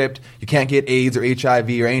super ripped, you can't get AIDS or HIV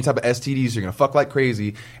or any type of STDs, you're gonna fuck like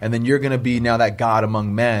crazy, and then you're gonna be now that God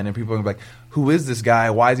among men, and people are gonna be like, who is this guy?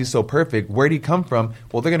 Why is he so perfect? Where did he come from?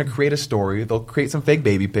 Well, they're going to create a story. They'll create some fake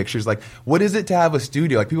baby pictures. Like, what is it to have a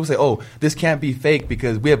studio? Like, people say, oh, this can't be fake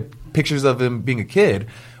because we have pictures of him being a kid.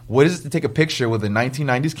 What is it to take a picture with a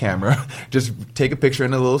 1990s camera, just take a picture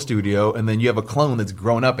in a little studio, and then you have a clone that's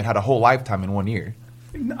grown up and had a whole lifetime in 1 year?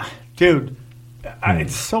 Dude,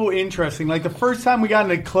 it's so interesting. Like, the first time we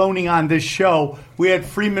got into cloning on this show, we had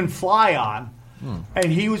Freeman Fly on,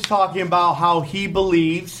 and he was talking about how he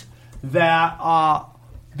believes that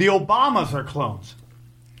the Obamas are clones.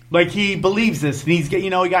 Like, he believes this, and he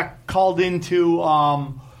got called into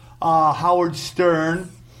Howard Stern,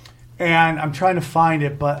 and I'm trying to find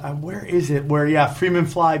it, but where is it? Freeman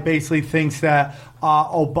Fly basically thinks that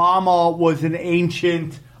Obama was an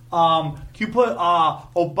ancient. Can you put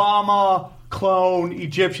Obama clone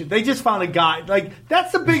Egyptian? They just found a guy. Like,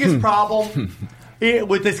 that's the biggest problem.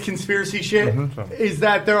 with this conspiracy shit is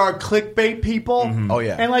that there are clickbait people. Oh,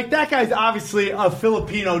 yeah. And like that guy's obviously a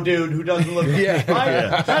Filipino dude who doesn't look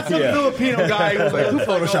right? That's a Filipino guy who Like, who looks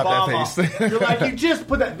like photoshopped that Obama. face? You're like, you just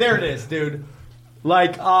put that there it is, dude.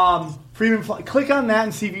 Like Freeman Fly, click on that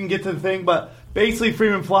and see if you can get to the thing, but basically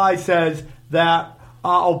Freeman Fly says that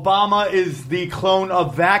Obama is the clone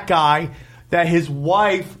of that guy, that his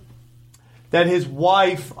wife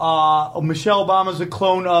Michelle Obama is a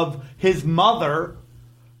clone of his mother.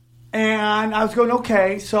 And I was going,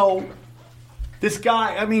 okay, so this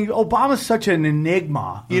guy, I mean, Obama's such an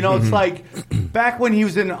enigma. You know, it's like back when he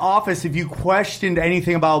was in office, if you questioned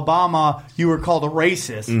anything about Obama, you were called a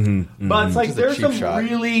racist. But it's like Just a there's cheap some shot.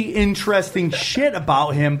 really interesting shit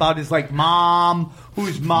about him, about his like mom,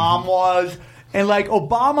 whose mom was. And like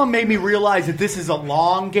Obama made me realize that this is a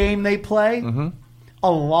long game they play. A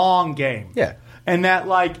long game. Yeah. And that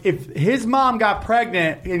like if his mom got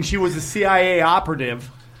pregnant and she was a CIA operative,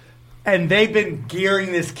 and they've been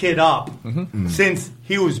gearing this kid up since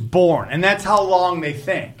he was born. And that's how long they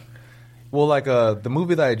think. Well, like the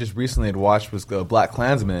movie that I just recently had watched was Black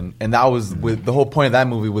Klansman, and that was the whole point of that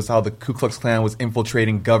movie was how the Ku Klux Klan was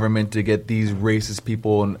infiltrating government to get these racist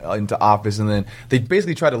people into office, and then they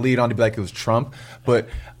basically tried to lead on to be like it was Trump. But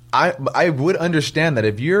I would understand that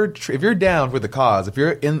if you're down for the cause, if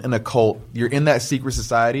you're in a cult, you're in that secret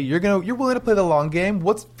society, you're willing to play the long game.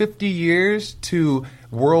 What's 50 years to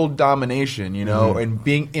world domination, you know, and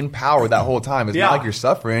being in power that whole time? It's not like you're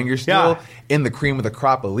suffering. You're still in the cream of the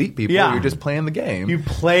crop elite people. Yeah. You're just playing the game. You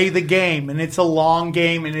play the game, and it's a long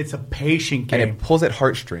game, and it's a patient game. And it pulls at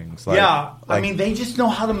heartstrings. I mean, they just know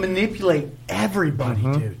how to manipulate everybody,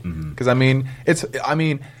 dude. Because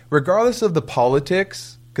regardless of the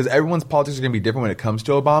politics, because everyone's politics are going to be different when it comes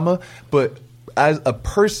to Obama, but as a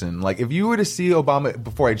person, like if you were to see Obama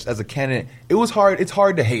before as a candidate, it's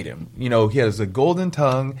hard to hate him. You know, he has a golden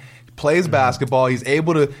tongue, plays basketball, he's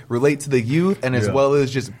able to relate to the youth and as well as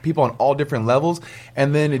just people on all different levels.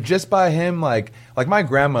 And then just by him, like my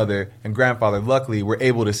grandmother and grandfather, luckily, were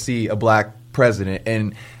able to see a black president.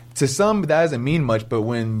 And to some, that doesn't mean much, but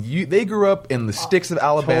when they grew up in the sticks of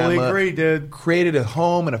Alabama, Totally agree, dude. Created a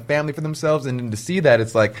home and a family for themselves, and then to see that,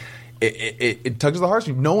 it's like it tugs at the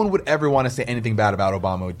heartstrings. No one would ever want to say anything bad about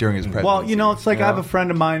Obama during his presidency. Well, you know, it's like I have a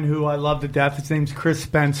friend of mine who I love to death. His name's Chris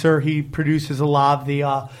Spencer. He produces a lot of the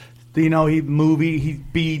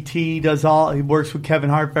BET does all. He works with Kevin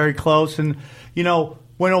Hart very close, and you know,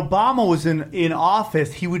 when Obama was in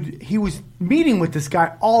office, he was meeting with this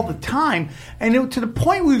guy all the time, and to the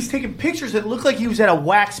point where he was taking pictures that looked like he was at a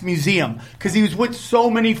wax museum because he was with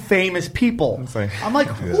so many famous people. I'm like,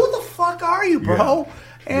 who the fuck are you, bro?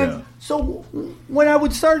 And so when I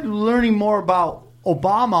would start learning more about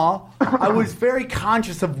Obama, I was very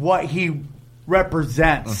conscious of what he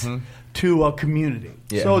represents to a community.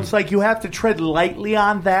 Yeah. So it's like you have to tread lightly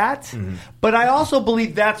on that. But I also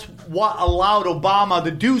believe that's what allowed Obama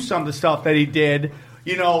to do some of the stuff that he did.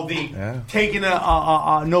 You know, taking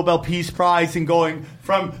a Nobel Peace Prize and going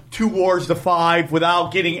from 2 wars to 5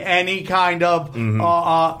 without getting any kind of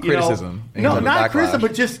criticism. No, not criticism,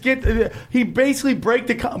 but just he basically broke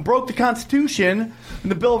the Constitution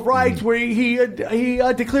and the Bill of Rights, where he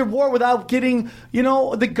declared war without getting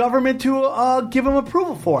the government to give him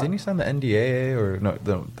approval for it. Didn't he sign the NDAA or no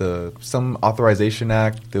the some authorization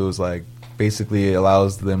act that was like basically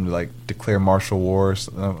allows them to like declare martial war?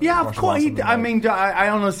 Of course. I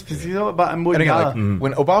don't know specifically, but I'm with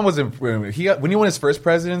when Obama was when he won his first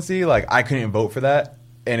presidency, like I couldn't even vote for that.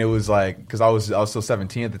 And it was like, because I was still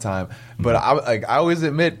 17 at the time, but I always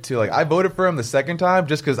admit to I voted for him the second time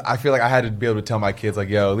just because I feel like I had to be able to tell my kids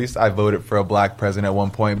at least I voted for a black president at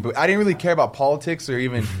one point, but I didn't really care about politics or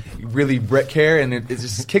even really care, and it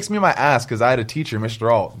just kicks me in my ass because I had a teacher,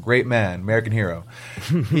 Mr. Alt, great man, American hero.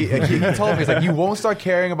 He told me, he's like, you won't start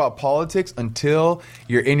caring about politics until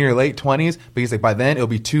you're in your late 20s, but he's like, by then it'll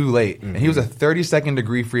be too late. And he was a 32nd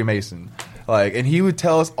degree Freemason. And he would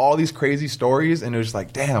tell us all these crazy stories, and it was just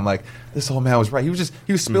like, damn, this old man was right. He was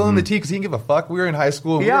spilling the tea because he didn't give a fuck. We were in high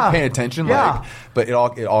school, and we were paying attention, but it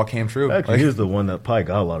all came true. Actually, he was the one that probably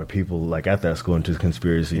got a lot of people at that school into the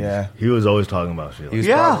conspiracy. Yeah, he was always talking about shit. He was.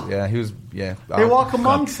 They walk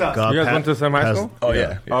amongst us. You guys went to the same high school? Oh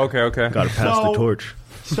yeah. Okay. Got to pass the torch.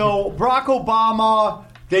 So Barack Obama,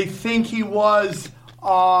 they think he was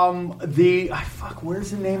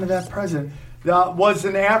where's the name of that president? Was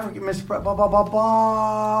an African he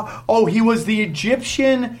was the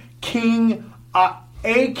Egyptian king,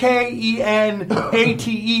 Aken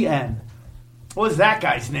Aten. What was that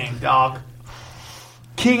guy's name, dog?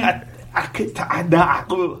 King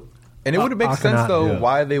And it would make sense, though,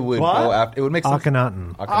 why they would go after... It would make sense.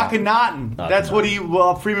 Akhenaten. That's what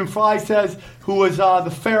Freeman Fry says, who was the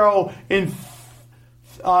pharaoh in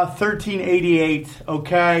 1388,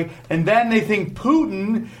 okay? And then they think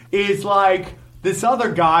Putin is like this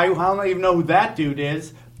other guy. I don't even know who that dude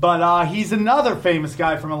is, but he's another famous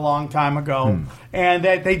guy from a long time ago. And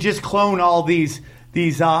that they just clone all these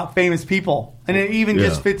famous people. And it even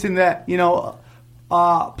just fits in that,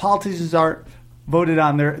 politicians are... voted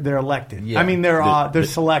on, they're elected. Yeah. I mean, they're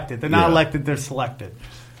selected. They're not elected, they're selected.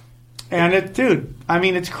 And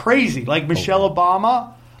it's crazy. Like Michelle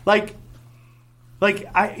Obama, when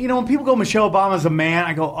people go, Michelle Obama's a man,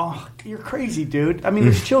 I go, oh, you're crazy, dude. I mean,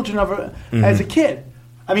 there's children of her as a kid.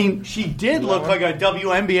 I mean, she did look like a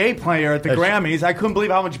WNBA player at the Grammys. I couldn't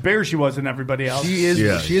believe how much bigger she was than everybody else. She is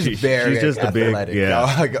very she's just athletic.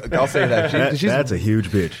 I'll say that. That's a huge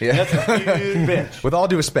bitch. Yeah. That's a huge bitch. With all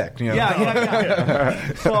due respect.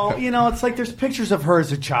 Yeah. So, it's like there's pictures of her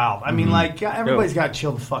as a child. I mean, everybody's got to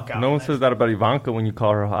chill the fuck out. No one says that about Ivanka when you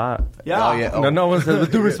call her hot. Yeah. Oh, yeah. No one says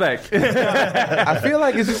with due respect. I feel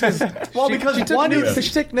like it's just because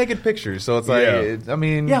she took naked pictures. So it's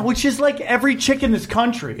like, which is like every chick in this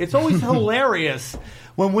country. It's always hilarious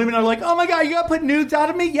when women are like, oh my God, you got to put nudes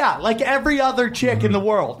out of me? Yeah, like every other chick in the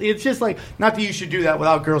world. It's just like, not that you should do that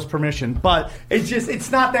without girls' permission, but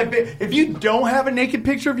it's not that big. If you don't have a naked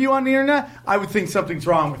picture of you on the internet, I would think something's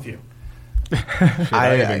wrong with you.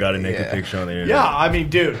 I even got a naked picture on the internet. Yeah, I mean,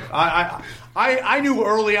 dude, I knew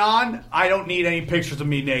early on I don't need any pictures of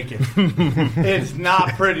me naked. It's not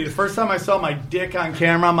pretty. The first time I saw my dick on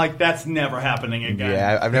camera, I'm like, that's never happening again.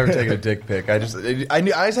 Yeah, I've never taken a dick pic. I just had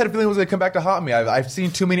a feeling it was going to come back to haunt me. I've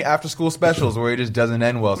seen too many after school specials where it just doesn't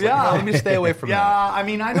end well. So let me stay away from that. Yeah, I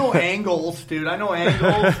mean, I know angles, dude. I know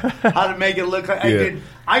angles, how to make it look like.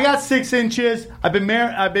 I got 6 inches. I've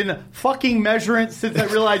been fucking measuring it since I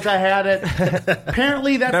realized I had it.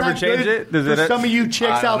 Apparently, that's never not change good it. for some of you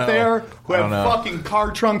chicks out there who have know. fucking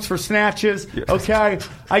car trunks for snatches. Okay,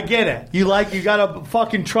 I get it. You got a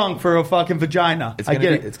fucking trunk for a fucking vagina. I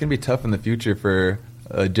get it. It's gonna be tough in the future for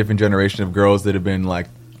a different generation of girls that have been like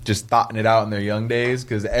just thoughting it out in their young days,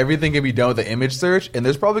 because everything can be done with the image search, and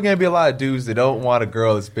there's probably going to be a lot of dudes that don't want a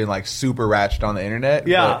girl that's been like super ratchet on the internet.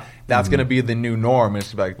 Yeah. That's going to be the new norm.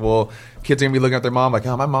 It's like, well, kids are going to be looking at their mom like,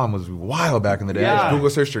 oh, my mom was wild back in the day. Yeah. I just Google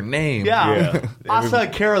searched her name. Yeah. Asa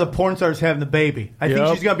Kara, the porn star, is having the baby. I think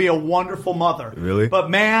she's going to be a wonderful mother. Really? But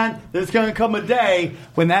man, there's going to come a day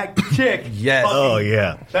when that chick,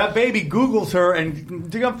 that baby Googles her, and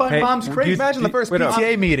they're going to find mom's crazy. Imagine the first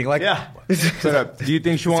PTA meeting. Like, do you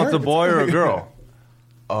think she wants a boy or a girl?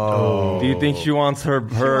 Oh. Do you think she wants her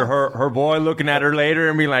boy looking at her later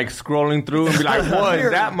and be like scrolling through and be like, what,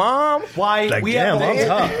 is that mom? Why? Like, we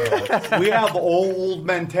have old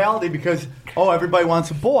mentality because, everybody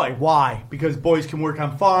wants a boy. Why? Because boys can work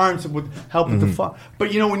on farms and would help with the farm.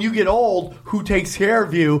 But, when you get old, who takes care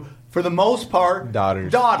of you? For the most part,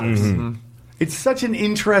 daughters. Mm-hmm. It's such an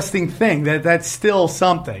interesting thing that's still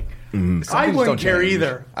something. Mm-hmm. I wouldn't care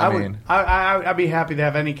either. I'd be happy to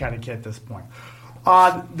have any kind of kid at this point.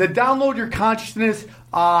 The download your consciousness.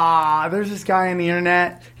 There's this guy on the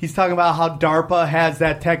internet. He's talking about how DARPA has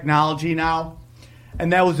that technology now,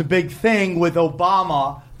 and that was a big thing with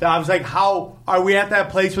Obama. That I was like, how are we at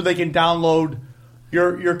that place where they can download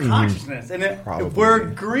your consciousness? And if we're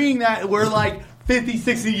agreeing that we're like 50,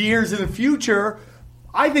 60 years in the future,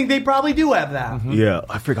 I think they probably do have that. Mm-hmm. Yeah,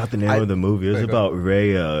 I forgot the name of the movie. It was about Ray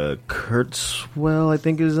Kurzweil, I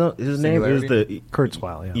think is his name. It was the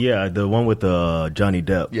Kurzweil, yeah, the one with Johnny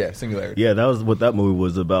Depp. Yeah, Singularity. Yeah, that was what that movie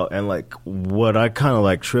was about. And like, what I kind of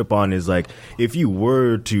like trip on is like, if you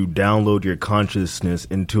were to download your consciousness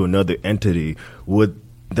into another entity,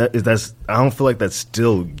 that's I don't feel like that's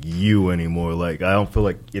still you anymore. Like, I don't feel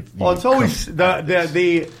like it's. Well, it's always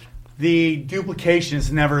the duplication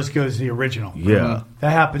is never as good as the original. Yeah. That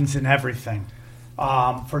happens in everything,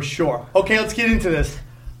 for sure. Okay, let's get into this.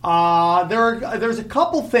 There's a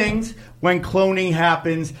couple things when cloning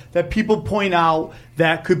happens that people point out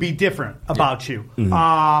that could be different about you.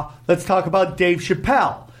 Mm-hmm. Let's talk about Dave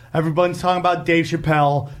Chappelle. Everyone's talking about Dave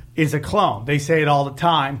Chappelle is a clone. They say it all the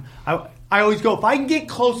time. I always go, if I can get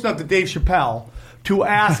close enough to Dave Chappelle to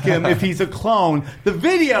ask him if he's a clone, the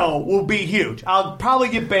video will be huge. I'll probably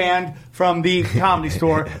get banned from the Comedy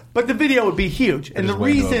Store, but the video would be huge. And the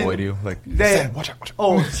reason to avoid you. Like, Sam, watch out.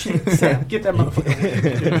 Oh shit, Sam, get that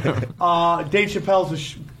motherfucker. Dave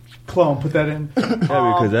Chappelle's a clone. Put that in. Yeah,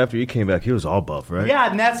 because after he came back, he was all buff, right?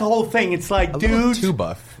 Yeah, and that's the whole thing. It's like dudes too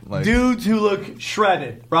buff, dudes who look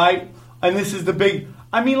shredded, right? And this is the big.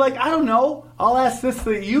 I mean, like, I don't know. I'll ask this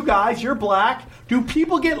to you guys. You're black. Do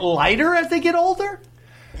people get lighter as they get older?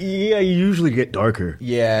 Yeah, you usually get darker.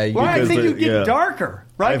 Yeah, Well, I Because think you the- get yeah. darker,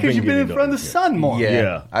 right? I've Because been you've been in getting front of the sun more.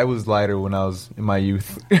 Yeah. I was lighter when I was in my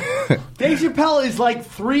youth. Dave Chappelle is like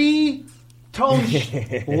 3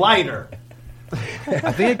 tones lighter.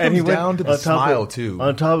 I think it comes down to the smile too.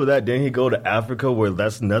 On top of that, didn't he go to Africa where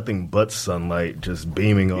that's nothing but sunlight just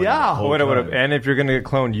beaming on Yeah. you the whole time? And if you're gonna get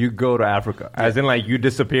cloned, you go to Africa. As in, like, you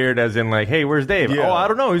disappeared. As in, like, hey, where's Dave? Yeah. Oh, I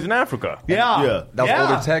don't know. He's in Africa. Yeah. Yeah. That was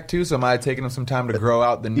older tech too, so it might have taken him some time to grow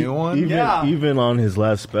out the new one. Even, Yeah. even on his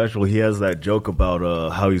last special, he has that joke about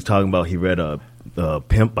how he's talking about he read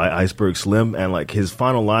Pimp by Iceberg Slim, and like his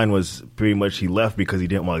final line was pretty much he left because he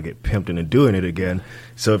didn't want to get pimped into doing it again.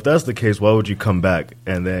 So if that's the case, why would you come back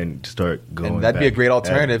and then start going? And that'd be a back great at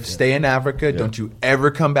alternative. it? Stay in Africa. Don't you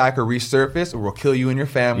ever come back or resurface, or we'll kill you and your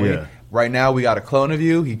family. Yeah. Right now, we got a clone of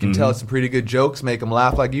you. He can tell us some pretty good jokes, make him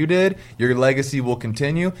laugh like you did. Your legacy will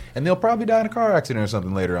continue, and they'll probably die in a car accident or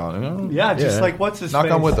something later on. You know? Yeah, just Yeah. like what's his Knock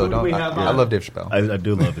face? on wood, though. Who do Don't. we have I on? love Dave Chappelle. I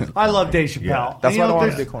do love it. I love Dave Chappelle. Yeah. That's And, why I you don't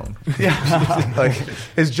want to there's- be a clone. Like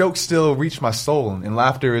his jokes still reach my soul, and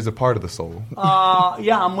laughter is a part of the soul.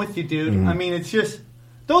 Yeah, I'm with you, dude. I mean, it's just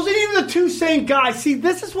those ain't even the 2 same guys. See,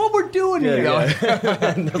 this is what we're doing here. He's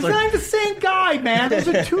not even the same guy, man. Those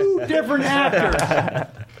are 2 different actors.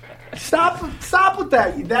 Stop with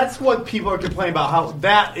that. That's what people are complaining about. How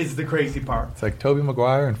that is the crazy part. It's like Tobey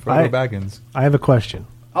Maguire and Frodo Baggins. I have a question.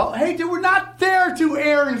 Oh, hey, dude, we're not there to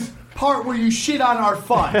Aaron's part where you shit on our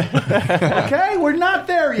fun. Okay, we're not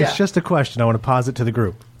there yet. It's just a question. I want to pose it to the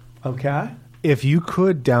group. Okay. If you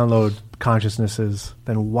could download consciousnesses,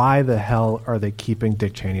 then why the hell are they keeping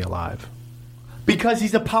Dick Cheney alive? Because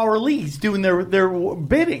he's a power lead. He's doing their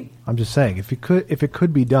bidding. I'm just saying, if it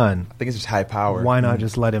could be done, I think it's just high power. why not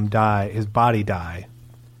just let him die, his body die,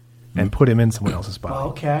 and put him in someone else's body?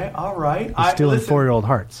 Okay, all right. He's stealing listen, 4-year-old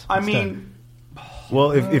hearts. I instead. mean,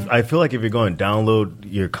 Well, if I feel like if you're going to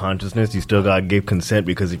download your consciousness, you still gotta give consent,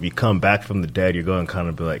 because if you come back from the dead, you're going to kind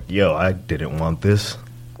of be like, "Yo, I didn't want this."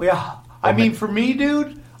 yeah. I mean, for me,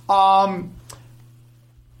 dude,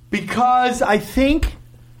 because I think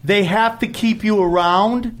they have to keep you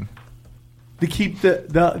around to keep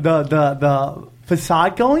the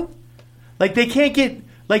facade going. Like they can't get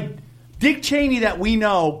like Dick Cheney that we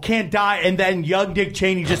know can't die, and then young Dick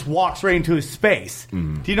Cheney just walks right into his space. Do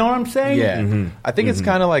you know what I'm saying? Yeah. I think it's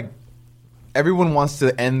kind of like everyone wants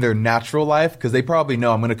to end their natural life because they probably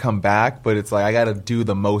know I'm going to come back, but it's like I got to do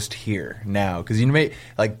the most here now because you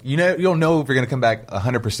don't know if you're going to come back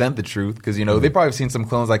 100% the truth because they've probably seen some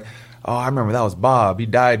clones like, oh, I remember that was Bob. He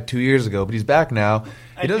died 2 years ago, but he's back now.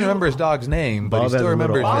 He doesn't remember his dog's name, but Bob he has still a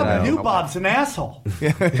remembers. little- Bob, you know. new Bob's an asshole,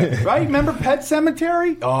 right? Remember Pet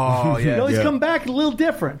Cemetery? Oh You yeah. know, he's Yeah. come back a little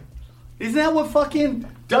different. Isn't that what fucking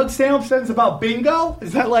Doug Stanhope says about Bingo?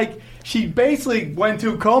 Is that like she basically went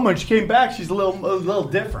to a coma and she came back? She's a little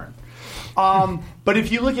different. But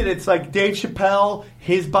if you look at it, it's like Dave Chappelle,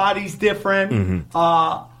 his body's different.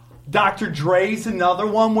 Dr. Dre's another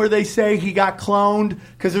one where they say he got cloned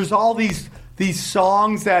because there's all these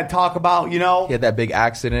songs that talk about, He had that big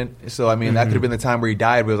accident, so I mean that could have been the time where he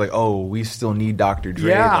died. But it was like, oh, we still need Dr.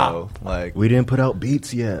 Dre Yeah. though. Like, We didn't put out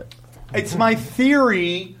beats yet. It's my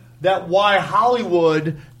theory that why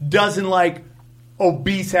Hollywood doesn't like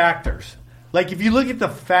obese actors. Like, if you look at the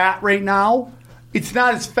fat right now, it's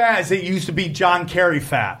not as fat as it used to be John Kerry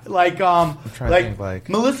fat. Like, trying to think, like-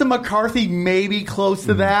 Melissa McCarthy may be close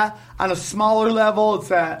to that. On a smaller level, it's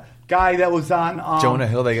that guy that was on Jonah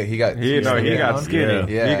Hill, he got He got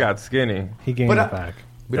skinny. Yeah. He got skinny. He gained But, it back.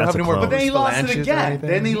 We don't That's have any a more. clone. But then he lost it Falanges or again. anything?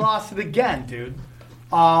 Then he lost it again, dude.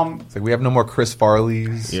 It's like we have no more Chris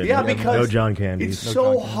Farleys. Yeah, because no John Candies. it's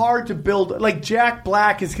so hard to build. Like, Jack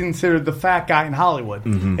Black is considered the fat guy in Hollywood,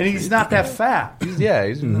 and he's not that fat, He's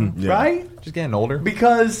Yeah. right? just getting older.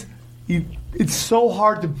 Because it's so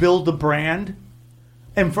hard to build a brand,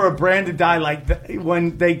 and for a brand to die like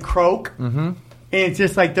when they croak, and it's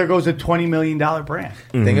just like there goes a $20 million brand.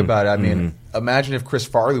 Think about it. I mean, imagine if Chris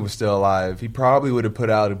Farley was still alive. He probably would have put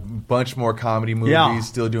out a bunch more comedy movies, Yeah.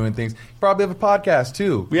 still doing things. He'd probably have a podcast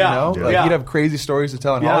too. Yeah. Like Yeah. he'd have crazy stories to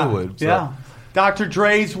tell in Hollywood. So. Yeah. Dr.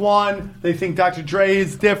 Dre's one. They think Dr. Dre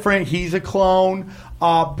is different. He's a clone.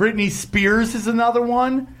 Britney Spears is another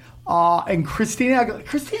one. And Christina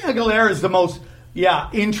Aguilera is the most,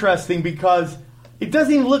 interesting because it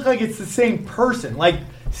doesn't even look like it's the same person. Like,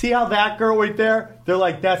 see how that girl right there? They're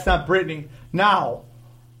like, that's not Britney. Now,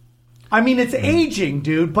 I mean, it's aging,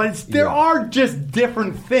 dude, but there are just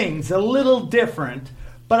different things, a little different.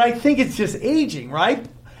 But I think it's just aging, right?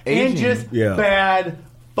 And Aging. just bad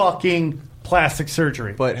fucking plastic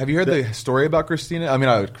surgery. But have you heard the story about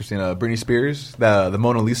Britney Spears, the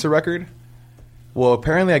Mona Lisa record? Well,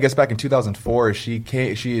 apparently, I guess back in 2004, she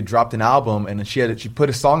had dropped an album, and she put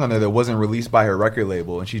a song on there that wasn't released by her record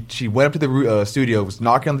label, and she went up to the studio, was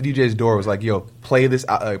knocking on the DJ's door, was like, "Yo, play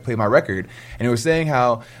my record," and it was saying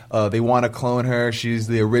how they want to clone her. She's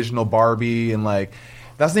the original Barbie, and like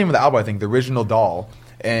that's the name of the album, I think, the original doll.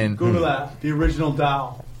 And Google that, the original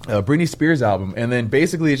doll. Britney Spears album, and then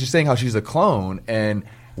basically it's just saying how she's a clone and.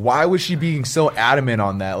 Why was she being so adamant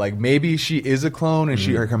on that? Like maybe she is a clone and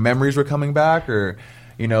her memories were coming back, or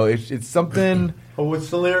it's something. Oh, what's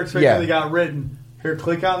the lyrics right there they got written? Here,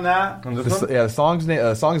 click on that. The song's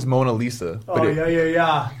name. Song is Mona Lisa. Oh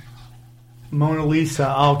yeah. Mona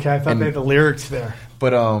Lisa. Oh, okay, I thought they had the lyrics there.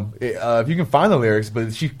 But if you can find the lyrics,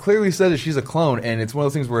 but she clearly says that she's a clone, and it's one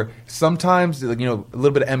of those things where sometimes, a little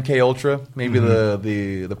bit of MK Ultra, maybe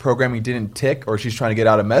the programming didn't tick, or she's trying to get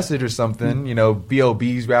out a message or something.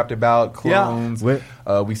 B.O.B.'s rapped about clones.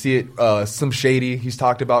 Yeah. We see it. Some Shady, he's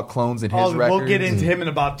talked about clones in his records. We'll get into him in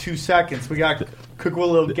about 2 seconds. We got cook with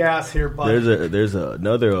a little gas here, bud. There's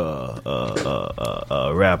another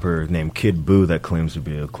rapper named Kid Buu that claims to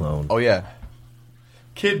be a clone. Oh yeah.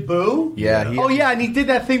 Kid Buu? Yeah. And he did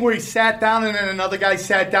that thing where he sat down and then another guy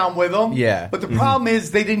sat down with him. Yeah. But the problem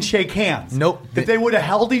is they didn't shake hands. Nope. If they would have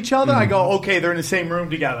held each other, I go, okay, they're in the same room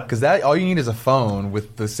together. Because all you need is a phone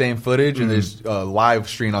with the same footage and there's a live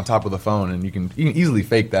stream on top of the phone, and you can easily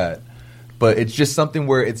fake that. But it's just something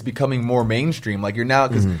where it's becoming more mainstream. Like you're now,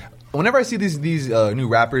 because whenever I see these new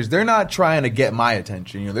rappers, they're not trying to get my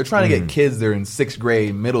attention. They're trying to get kids that are in 6th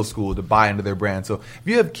grade, middle school to buy into their brand. So if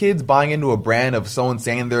you have kids buying into a brand of someone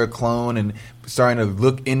saying they're a clone and starting to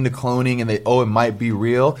look into cloning and it might be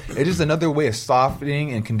real, it's just another way of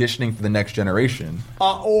softening and conditioning for the next generation.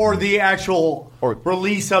 Or the actual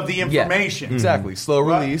release of the information. Yeah, exactly. Slow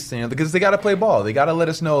release, because they got to play ball. They got to let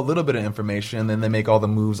us know a little bit of information, and then they make all the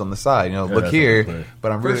moves on the side. Look here,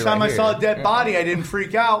 but I'm really First time I saw a dead body, I didn't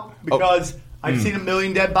freak out because I've seen a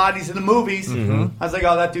million dead bodies in the movies. I was like,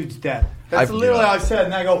 oh, that dude's dead. That's literally how I said,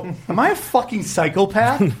 and I go, am I a fucking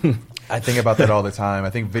psychopath? I think about that all the time. I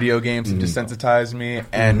think video games have desensitized me,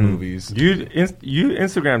 and movies. You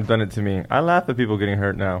Instagram done it to me. I laugh at people getting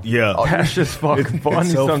hurt now. Yeah, that's just fucking funny.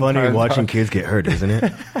 It's so funny watching kids get hurt, isn't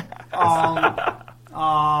it?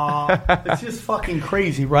 It's just fucking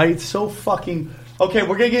crazy, right? It's so fucking... Okay,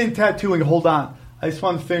 we're going to get into tattooing. Hold on. I just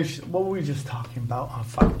want to finish. What were we just talking about? Oh,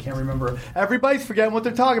 fuck, I can't remember. Everybody's forgetting what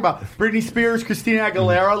they're talking about. Britney Spears, Christina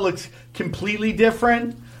Aguilera looks completely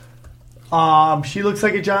different. She looks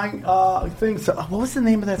like a giant thing. So, what was the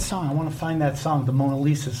name of that song? I want to find that song, the Mona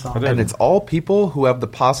Lisa song. And it's all people who have the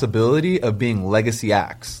possibility of being legacy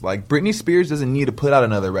acts. Like Britney Spears doesn't need to put out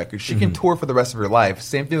another record. She can tour for the rest of her life.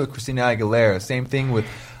 Same thing with Christina Aguilera. Same thing with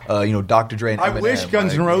Dr. Dre and Eminem. I wish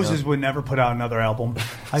Guns N' Roses would never put out another album.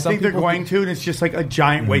 I think they're going to, and it's just like a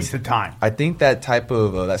giant waste of time. I think that type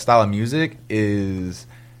of that style of music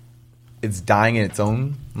it's dying in its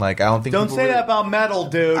own. Like I don't think. Don't say that about metal,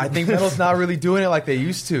 dude. I think metal's not really doing it like they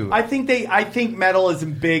used to. I think metal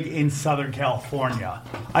isn't big in Southern California.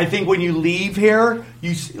 I think when you leave here,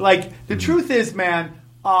 the truth is, man,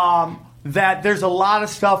 that there's a lot of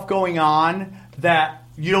stuff going on that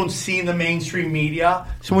you don't see in the mainstream media.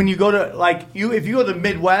 So when you go to if you go to the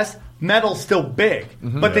Midwest, metal's still big,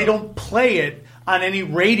 but they don't play it on any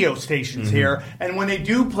radio stations here. And when they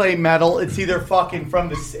do play metal, it's either fucking from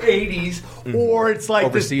the 80s or it's like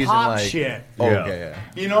overseas this pop shit. Yeah.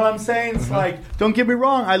 You know what I'm saying? It's like, don't get me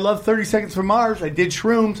wrong, I love 30 Seconds from Mars. I did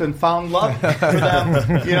shrooms and found love for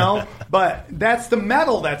them, But that's the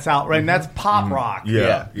metal that's out, right? And that's pop rock.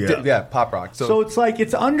 Yeah, pop rock. So it's like,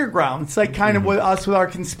 it's underground. It's like kind of with us with our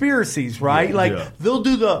conspiracies, right? They'll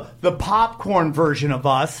do the popcorn version of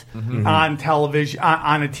us on television,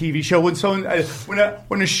 on a TV show.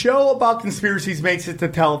 When a show about conspiracies makes it to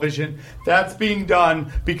television, that's being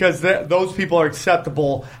done because those people are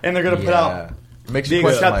acceptable and they're going to put out the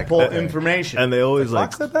acceptable information. And they always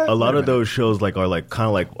a lot of those shows are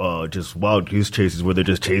kind of just wild goose chases where they're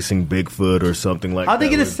just chasing Bigfoot or something like that. How'd they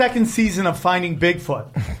get a second season of Finding Bigfoot?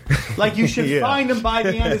 You should find him by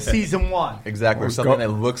the end of season 1. Exactly. Or something that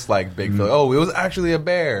looks like Bigfoot. Oh, it was actually a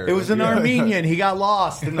bear. It was an Armenian. He got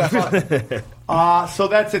lost in the so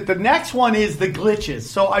that's it. The next one is the glitches.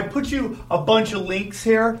 So I put you a bunch of links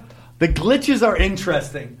here. The glitches are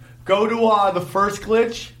interesting. Go to the first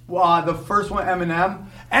glitch. The first one, Eminem.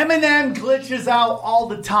 Eminem glitches out all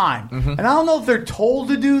the time. And I don't know if they're told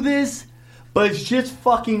to do this, but it's just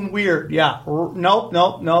fucking weird. Yeah.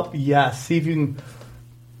 Nope. Yes. See if you can.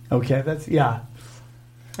 Okay,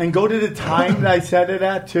 And go to the time that I said it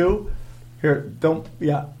at, too. Here,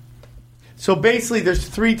 So basically, there's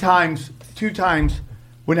 2 times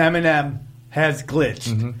when Eminem has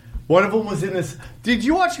glitched. One of them was in this. Did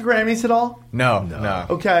you watch the Grammys at all? No.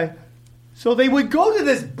 Okay. So they would go to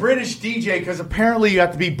this British DJ because apparently you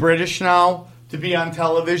have to be British now to be on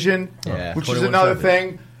television, Yeah. which is another 21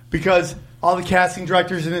 thing because all the casting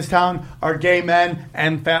directors in this town are gay men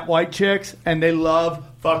and fat white chicks, and they love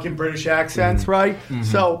fucking British accents, right?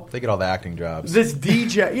 So They get all the acting jobs. this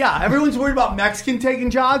DJ, everyone's worried about Mexican taking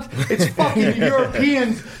jobs. It's fucking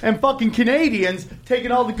Europeans and fucking Canadians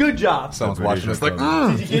taking all the good jobs. Someone's British watching this are like,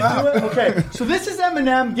 coming. Did you get to it? Okay, so this is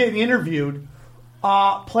Eminem getting interviewed.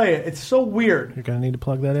 Play it. It's so weird. You're going to need to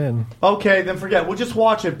plug that in. Okay, then forget. We'll just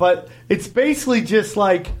watch it. But it's basically just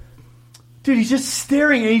like, dude, he's just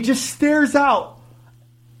staring, and he just stares out,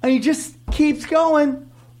 and he just keeps going,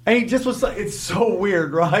 and he just was like, it's so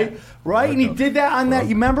weird, right? Right? And he did that on that.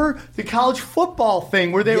 You remember the college football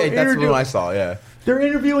thing where they were yeah, that's the interviewing? one I saw. Yeah. They're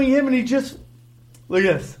interviewing him, and he just look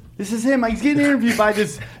at this. This is him. He's getting interviewed by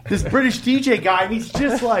this British DJ guy, and he's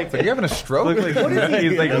just like, Are you having a stroke? What is he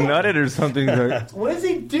He's like doing? nutted or something. Like, What is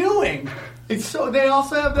he doing? It's so. They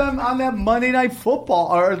also have them on that Monday Night Football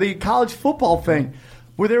or the college football thing,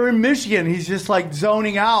 where they're in Michigan. He's just like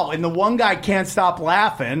zoning out, and the one guy can't stop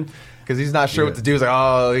laughing. Because he's not sure what to do. He's like,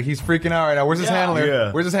 oh, he's freaking out right now. Where's his Yeah. handler?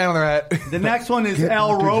 Yeah. Where's his handler at? The next one is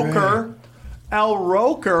Al Roker. Al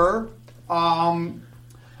Roker.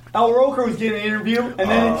 Al Roker was getting an interview, and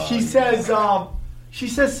then she says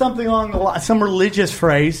something along the line, some religious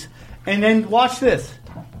phrase, and then watch this.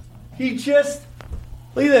 He just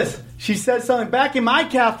look at this. She said something. Back in my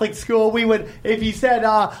Catholic school, we would, if you said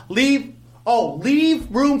leave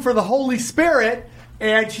room for the Holy Spirit,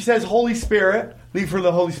 and she says Holy Spirit, leave for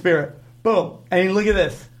the Holy Spirit. Boom, and you look at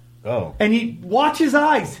this, and he watch his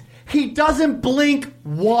eyes. He doesn't blink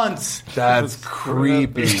once. That's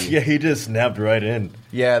creepy. Yeah, he just snapped right in.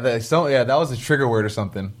 Yeah, that was a trigger word or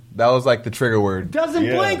something. That was like the trigger word. Doesn't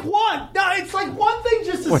Yeah. blink one. No, it's like one thing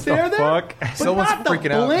just to What stare the there. fuck? But Someone's not freaking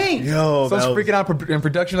the out. blink. Yo, Someone's freaking out in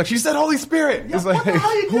production. Like, she said Holy Spirit. Yeah, It's what like, the hell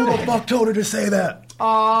are you Who doing? the fuck told her to say that?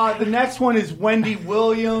 The next one is Wendy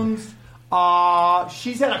Williams.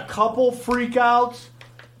 She's had a couple freakouts.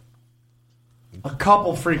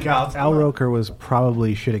 Al Roker was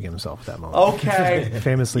probably shitting himself at that moment. Okay.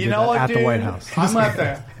 Famously You did know that what, at dude? the White House. I'm not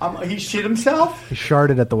there. He shit himself? He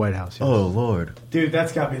sharded at the White House. Yes. Oh, Lord. Dude,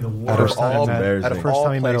 that's got to be the out worst. of all, embarrassing. out of First all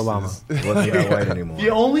time he met places. Wasn't that white anymore. The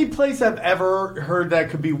only place I've ever heard that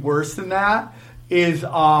could be worse than that is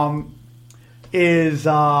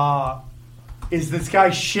this guy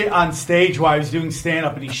shit on stage while he was doing stand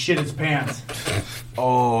up and he shit his pants.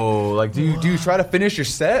 Oh, like do you try to finish your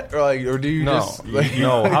set or do you no, just like,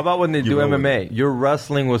 no. How about when they do ruined MMA? You're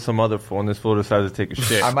wrestling with some other fool, and this fool decides to take a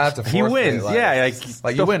shit. I might have to He forfeit, wins. like- Yeah, like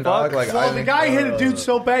the you win, dog. fuck? Like Well, I the guy hit a dude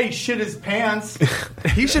so bad he shit his pants.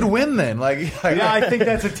 he should win then. Like Yeah, I think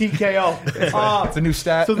that's a TKO. it's a new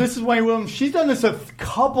stat. So this is Wendy Williams. She's done this a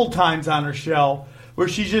couple times on her show where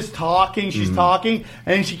she's just talking, and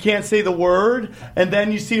then she can't say the word, and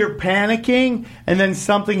then you see her panicking, and then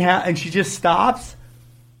something and she just stops,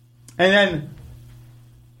 and then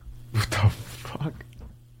What the fuck?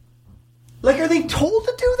 like, are they told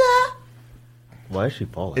to do that? Why is she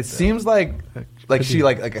falling? It seems like she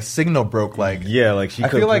like a signal broke. Like Yeah, like she I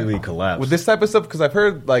feel completely like collapsed. with this type of stuff because I've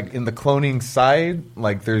heard like in the cloning side,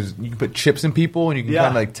 like you can put chips in people and you can Yeah. kind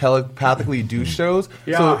of like telepathically do shows.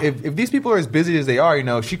 Yeah. So if these people are as busy as they are,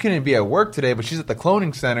 she couldn't be at work today, but she's at the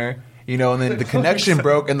cloning center. And then the connection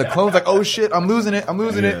broke, and the clone's like, "Oh shit, I'm losing it, And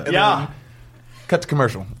Yeah. then cut to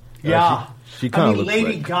commercial. Yeah. she I kinda mean, looks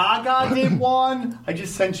Lady like- Gaga did one. I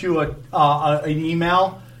just sent you an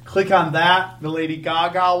email. Click on that. The Lady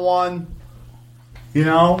Gaga one.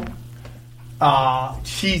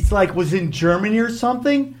 She's like was in Germany or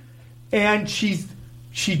something, and she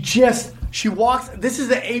walks. This is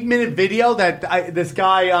an 8-minute video that this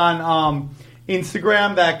guy on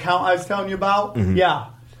Instagram, that account I was telling you about. Yeah.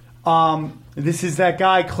 This is that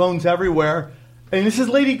guy, Clones Everywhere. And this is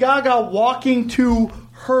Lady Gaga walking to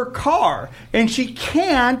her car. And she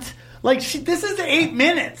can't, this is 8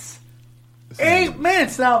 minutes. 8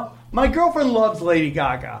 minutes. Now, my girlfriend loves Lady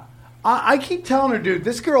Gaga. I keep telling her, dude,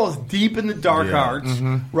 this girl is deep in the dark Yeah. arts,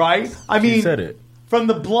 right? I mean, said it. From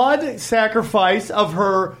the blood sacrifice of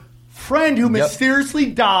her friend who mysteriously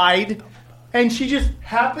died, and she just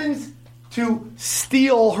happens to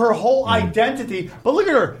steal her whole identity. But look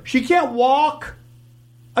at her. She can't walk.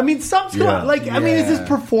 I mean, something's going on. I mean, is this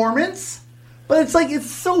performance? But it's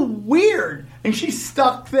so weird. And she's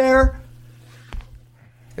stuck there.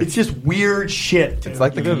 It's just weird shit, dude. It's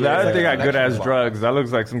like the That they got good ass connection drugs. That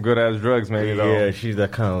looks like some good ass drugs, maybe though. Yeah, she's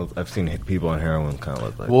that kind of. I've seen people on heroin kind of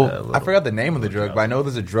look like Well, that. I forgot the name of the drug, but I know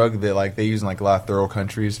there's a drug that like they use in like a lot of third world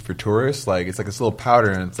countries for tourists. Like it's like this little powder,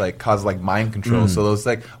 and it's like causes like mind control. So it's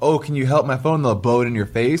like, oh, can you help my phone? They'll blow it in your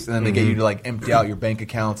face, and then they get you to like empty out your bank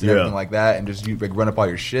accounts and Yeah. everything like that, and just you like run up all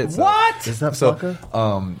your shit. So, What? Is that So, Flocka? it's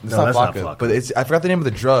No, not that's not Flocka, Flocka. but it's I forgot the name of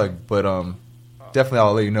the drug, but definitely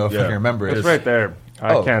I'll let you know if I Yeah. can remember it. It's right there.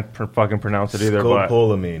 I Oh. can't fucking pronounce it either. But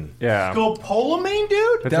Scopolamine. yeah. Scopolamine,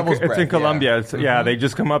 dude? Devil's It's in breath, Colombia. yeah. It's, yeah, they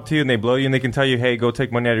just come up to you and they blow you and they can tell you, "Hey, go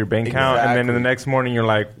take money out of your bank account." And then Exactly. the next morning, you're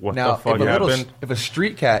like, "What Now, the fuck happened?" if a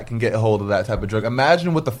street cat can get a hold of that type of drug,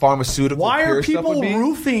 imagine what the pharmaceutical Why pure are stuff people would be.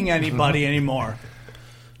 roofing anybody anymore?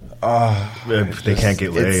 They can't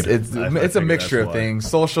get laid. It's I a figure mixture that's of why. things.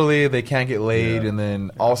 Socially, they can't get laid, and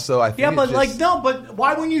then also I think Yeah, it but just- like, no, but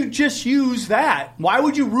why wouldn't you just use that? Why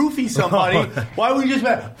would you roofie somebody? Why would you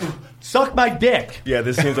just suck my dick? Yeah,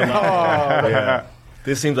 this seems like yeah.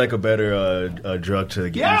 This seems like a better drug to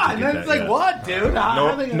get. Yeah, used and to then get it's that, like, yeah. what, dude?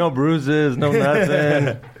 How they- No bruises, no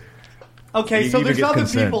nothing. Okay, You so even there's get other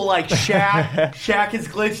consent. people like Shaq. Shaq is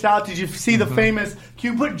glitched out. Did you see the famous?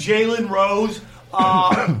 Can you put Jalen Rose,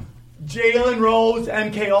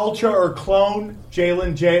 MK Ultra or clone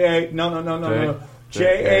Jalen no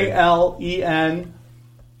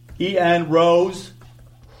JALEN Rose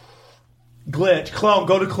glitch clone.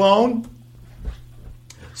 Go to clone.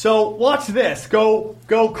 So watch this. Go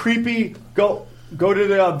creepy. Go to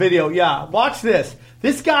the video. Yeah, watch this.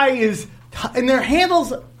 This guy is. And the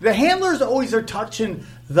handlers always are touching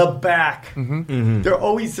the back. They're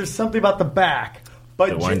always, there's something about the back.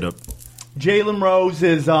 But The wind up. Jalen Rose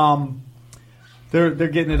is, they're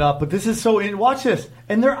getting it up. But this is so, watch this.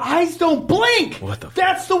 And their eyes don't blink. What the fuck?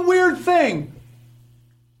 That's the weird thing.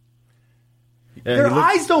 Yeah, Their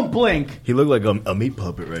eyes don't blink. He looked like a meat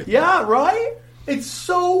puppet, right? Yeah, right? It's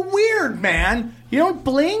so weird, man. You don't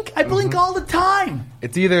blink? I blink all the time.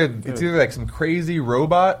 it's either like some crazy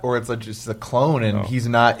robot or it's like just a clone, and he's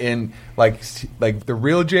not in like the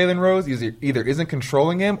real Jalen Rose. Either isn't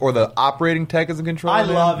controlling him or the operating tech isn't I controlling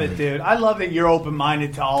him. love it, dude. I love that you're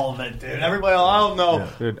open-minded to all of it, dude. Everybody else, I don't know.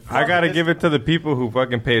 Dude, I gotta give it to the people who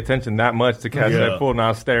fucking pay attention that much to catch Yeah. that fool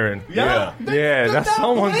not staring. Yeah, Yeah, that's not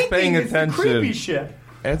someone's blinking. paying It's the attention. creepy shit.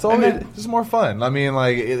 And it's only And then- just more fun. I mean,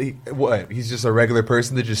 like, what? He's just a regular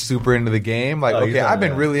person that's just super into the game. Like, Oh, he's okay, not I've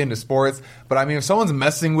been bad. really into sports, but I mean, if someone's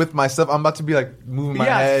messing with my stuff, I'm about to be like moving my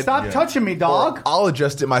Yeah, head. stop touching me, dog. Or I'll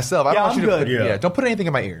adjust it myself. I Yeah, don't want I'm you to good. Put, Yeah. don't put anything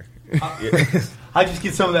in my ear. I just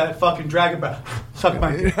get some of that fucking dragon breath. Suck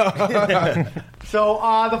my dick. So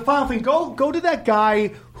the final thing, go to that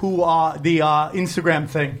guy who the Instagram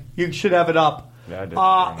thing. You should have it up. Yeah,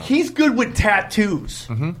 I did. He's good with tattoos,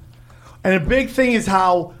 and a big thing is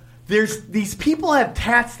how there's these people have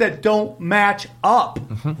tats that don't match up.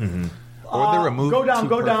 Or they're removed. Go down, too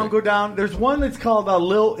go down, perfect. go down. There's one that's called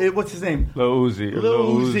what's his name? Lil Uzi. Lil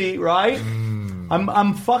Uzi, right?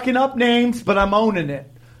 I'm fucking up names, but I'm owning it.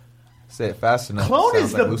 Say it fast enough. Clone It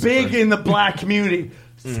is sounds like the Lucifer. big in the black community.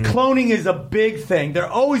 Cloning is a big thing. They're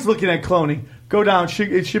always looking at cloning. Go down.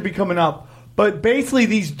 It should be coming up. But basically,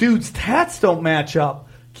 these dudes' tats don't match up.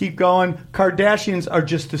 Keep going. Kardashians are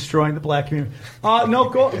just destroying the black community. No,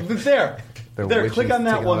 go there. They're There. witches Click on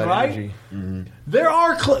that taking one, all right? energy. There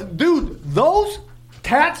are, dude. Those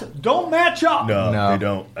tats don't match up. No, they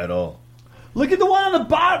don't at all. Look at the one on the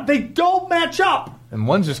bottom. They don't match up. And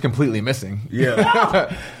one's just completely missing.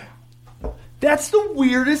 Yeah. That's the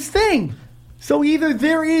weirdest thing. So either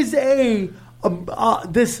there is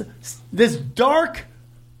this dark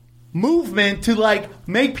movement to like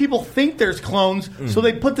make people think there's clones, so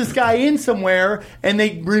they put this guy in somewhere and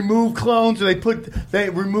they remove clones, or they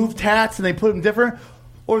remove tats and they put them different,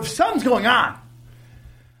 or something's going on.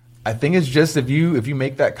 I think it's just if you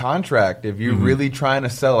make that contract, if you're really trying to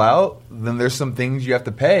sell out, then there's some things you have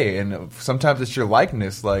to pay, and sometimes it's your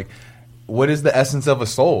likeness. Like, what is the essence of a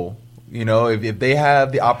soul? You know, if they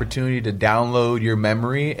have the opportunity to download your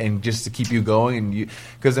memory and just to keep you going, and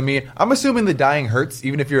because I mean, I'm assuming the dying hurts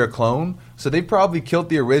even if you're a clone. So they probably killed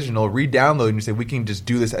the original, re-download, and you say we can just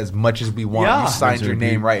do this as much as we want. Yeah. You signed your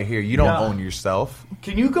name right here. You don't Yeah. own yourself.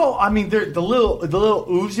 Can you go? I mean, the little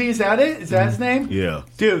Uzi, is that it? Is that his name? Yeah.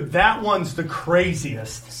 Dude, that one's the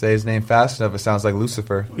craziest. Say his name fast enough, it sounds like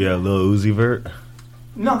Lucifer. Yeah, Lil Uzi Vert.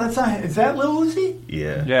 No, that's not. Is that Lil Uzi?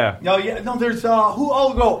 Yeah. Yeah. No, yeah, no. There's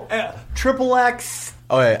Triple X.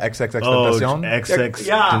 Oh yeah, XXX Oh, Tentacion. XX.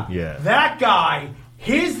 Yeah, Yeah. That guy,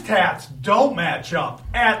 his tats don't match up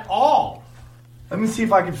at all. Let me see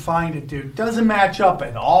if I can find it, dude. Doesn't match up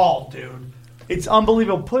at all, dude. It's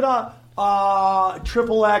unbelievable. Put a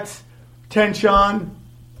Triple X Tension.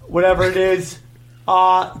 whatever it is,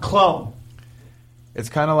 clone. It's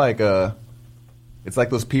kind of like it's like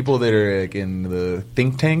those people that are like in the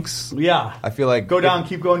think tanks. Yeah. I feel like Go down,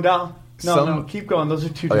 keep going down. No, Some- keep going. Those are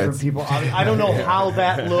two Oh, different that's- people. I don't know how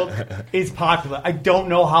that look is popular. I don't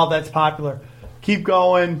know how that's popular. Keep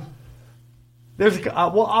going. There's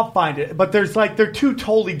well, I'll find it. But there's like they're two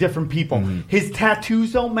totally different people. His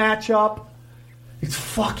tattoos don't match up. It's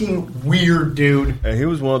fucking weird, dude. And he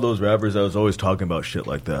was one of those rappers that was always talking about shit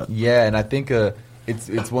like that. Yeah, and I think it's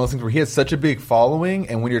one of those things where he has such a big following,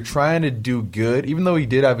 and when you're trying to do good, even though he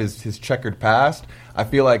did have his checkered past, I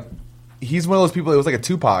feel like he's one of those people. It was like a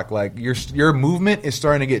Tupac. Like your movement is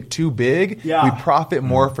starting to get too big. Yeah. We profit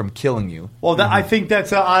more from killing you. Well, I think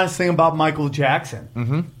that's the honest thing about Michael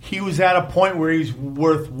Jackson. He was at a point where he's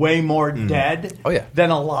worth way more dead Oh, yeah.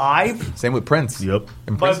 than alive. Same with Prince. Yep.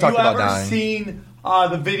 And But Prince have you talked about ever dying. seen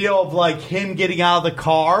the video of like him getting out of the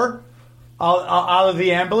car, out of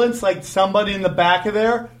the ambulance? Like somebody in the back of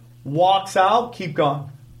there walks out. Keep going.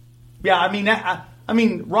 Yeah, I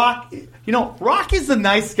mean, Rock. You know, Rock is the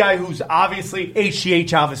nice guy who's obviously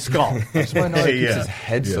HGH out of his skull. That's why I know he keeps Yeah. his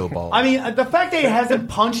head so bald. I mean, the fact that he hasn't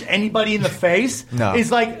punched anybody in the face No.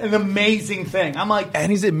 is like an amazing thing. I'm like,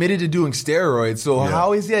 and he's admitted to doing steroids, so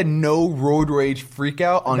how is he had no road rage freak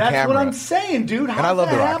out on that's camera? what I'm saying, dude. How and I love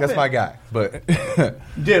that The Rock. That's happen? my guy.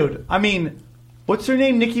 But Dude, I mean, what's her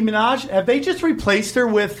name? Nicki Minaj? Have they just replaced her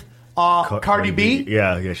with Cardi B?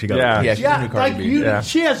 Yeah, she got Yeah. yeah, she's the new Cardi B. Yeah.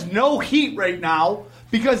 She has no heat right now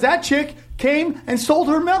because that chick came and sold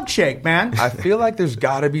her milkshake, man. I feel like there's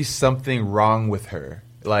got to be something wrong with her,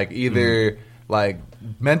 like either like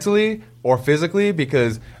mentally or physically,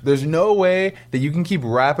 because there's no way that you can keep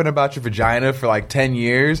rapping about your vagina for like 10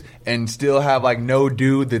 years and still have like no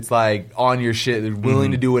dude that's like on your shit, that's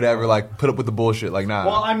willing to do whatever, like put up with the bullshit. Like, nah.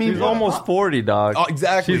 Well, I mean, She's almost 40, dog. Oh,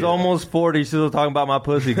 exactly. She's almost 40. She's still talking about my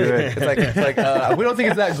pussy good. it's like we don't think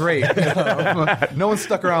it's that great. No one's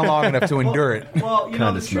stuck around long enough to endure it. Well, you know,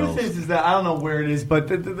 Kinda the truth smells. is that I don't know where it is, but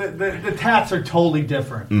the tats are totally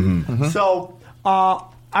different. So,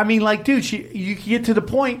 I mean, like, dude, you get to the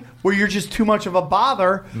point where you're just too much of a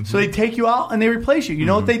bother, so they take you out and they replace you. You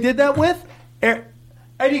know what they did that with?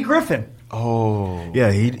 Eddie Griffin. Oh, Yeah,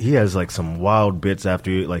 he has like some wild bits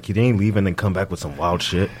after, like he didn't leave and then come back with some wild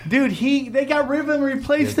shit. Dude, they got rid of him and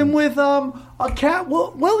replaced him with a Cat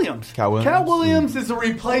Williams. Cat Williams? Cat Williams is a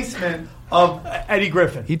replacement of Eddie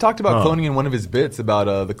Griffin. he talked about cloning in one of his bits about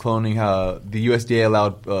the cloning, how the USDA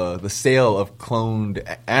allowed the sale of cloned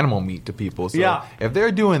animal meat to people. So Yeah. if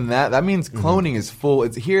they're doing that, that means cloning is full.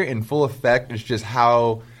 It's here in full effect. It's just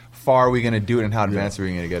how far are we going to do it and how advanced are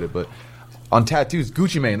we going to get it. But on tattoos,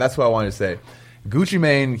 Gucci Mane, that's what I wanted to say. Gucci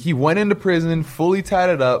Mane, he went into prison fully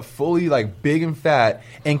tatted up, fully like big and fat,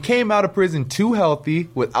 and came out of prison too healthy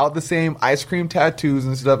without the same ice cream tattoos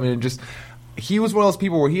and stuff. And just, he was one of those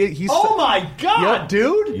people where he's Oh my God, Yep.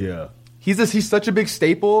 dude! Yeah. he's such a big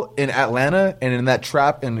staple in Atlanta and in that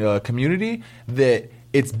trap and community that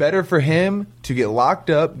it's better for him to get locked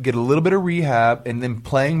up, get a little bit of rehab, and then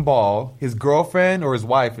playing ball. His girlfriend or his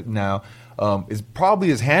wife now is probably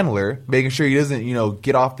his handler, making sure he doesn't,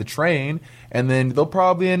 get off the train. And then they'll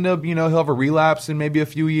probably end up, he'll have a relapse in maybe a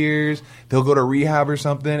few years. They'll go to rehab or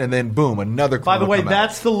something, and then boom, another. By the clone will way, come out.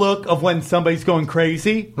 that's the look of when somebody's going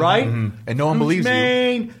crazy, right? And no one believes you.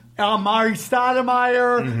 Mane, Mari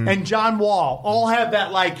Stoudemire, and John Wall all have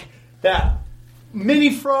that mini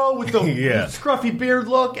fro with the Yeah. scruffy beard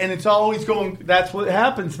look, and it's always going. That's what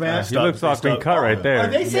happens, man. He looks off clean cut right there. Are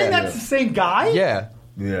they saying that's the same guy? Yeah.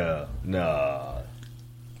 Yeah. Nah.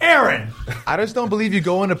 Aaron, I just don't believe you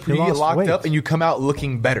go in you get lost locked weight. up and you come out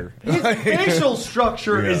looking better. his facial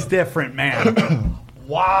structure is different, man.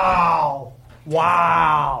 Wow.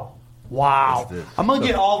 I'm going to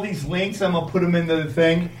get all these links. I'm going to put them into the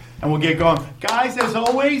thing, and we'll get going. Guys, as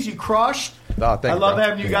always, you crushed. Oh, thank I you, love bro.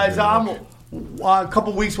 having you guys on. A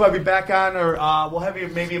couple weeks we'll have you back on, or we'll have you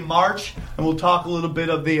maybe in March, and we'll talk a little bit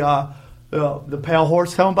of the Pale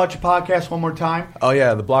Horse. Tell them about your podcast one more time. Oh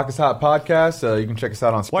yeah, the Block is Hot podcast. You can check us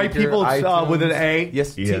out on Spreaker, White people, it's, iTunes. with an A.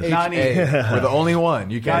 Yes, Yes. Not T-H-A. We're the only one.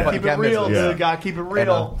 You Gotta can't keep it can't miss real, us. dude. Gotta keep it And,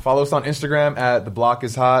 real. follow us on Instagram at the Block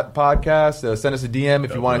is Hot podcast. Send us a DM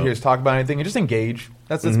if you want to hear us talk about anything, and just engage.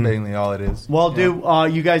 That's basically all it is. Well,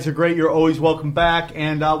 dude, you guys are great. You're always welcome back,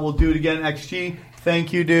 and we'll do it again, XG.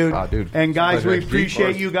 Thank you, dude. Dude. And guys, Pleasure, we XG.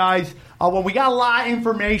 appreciate you guys. Well, we got a lot of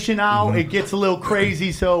information now. It gets a little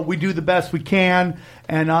crazy, so we do the best we can.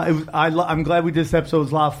 And I'm glad we did this episode. It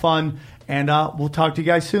was a lot of fun. And we'll talk to you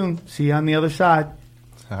guys soon. See you on the other side.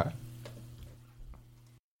 All right.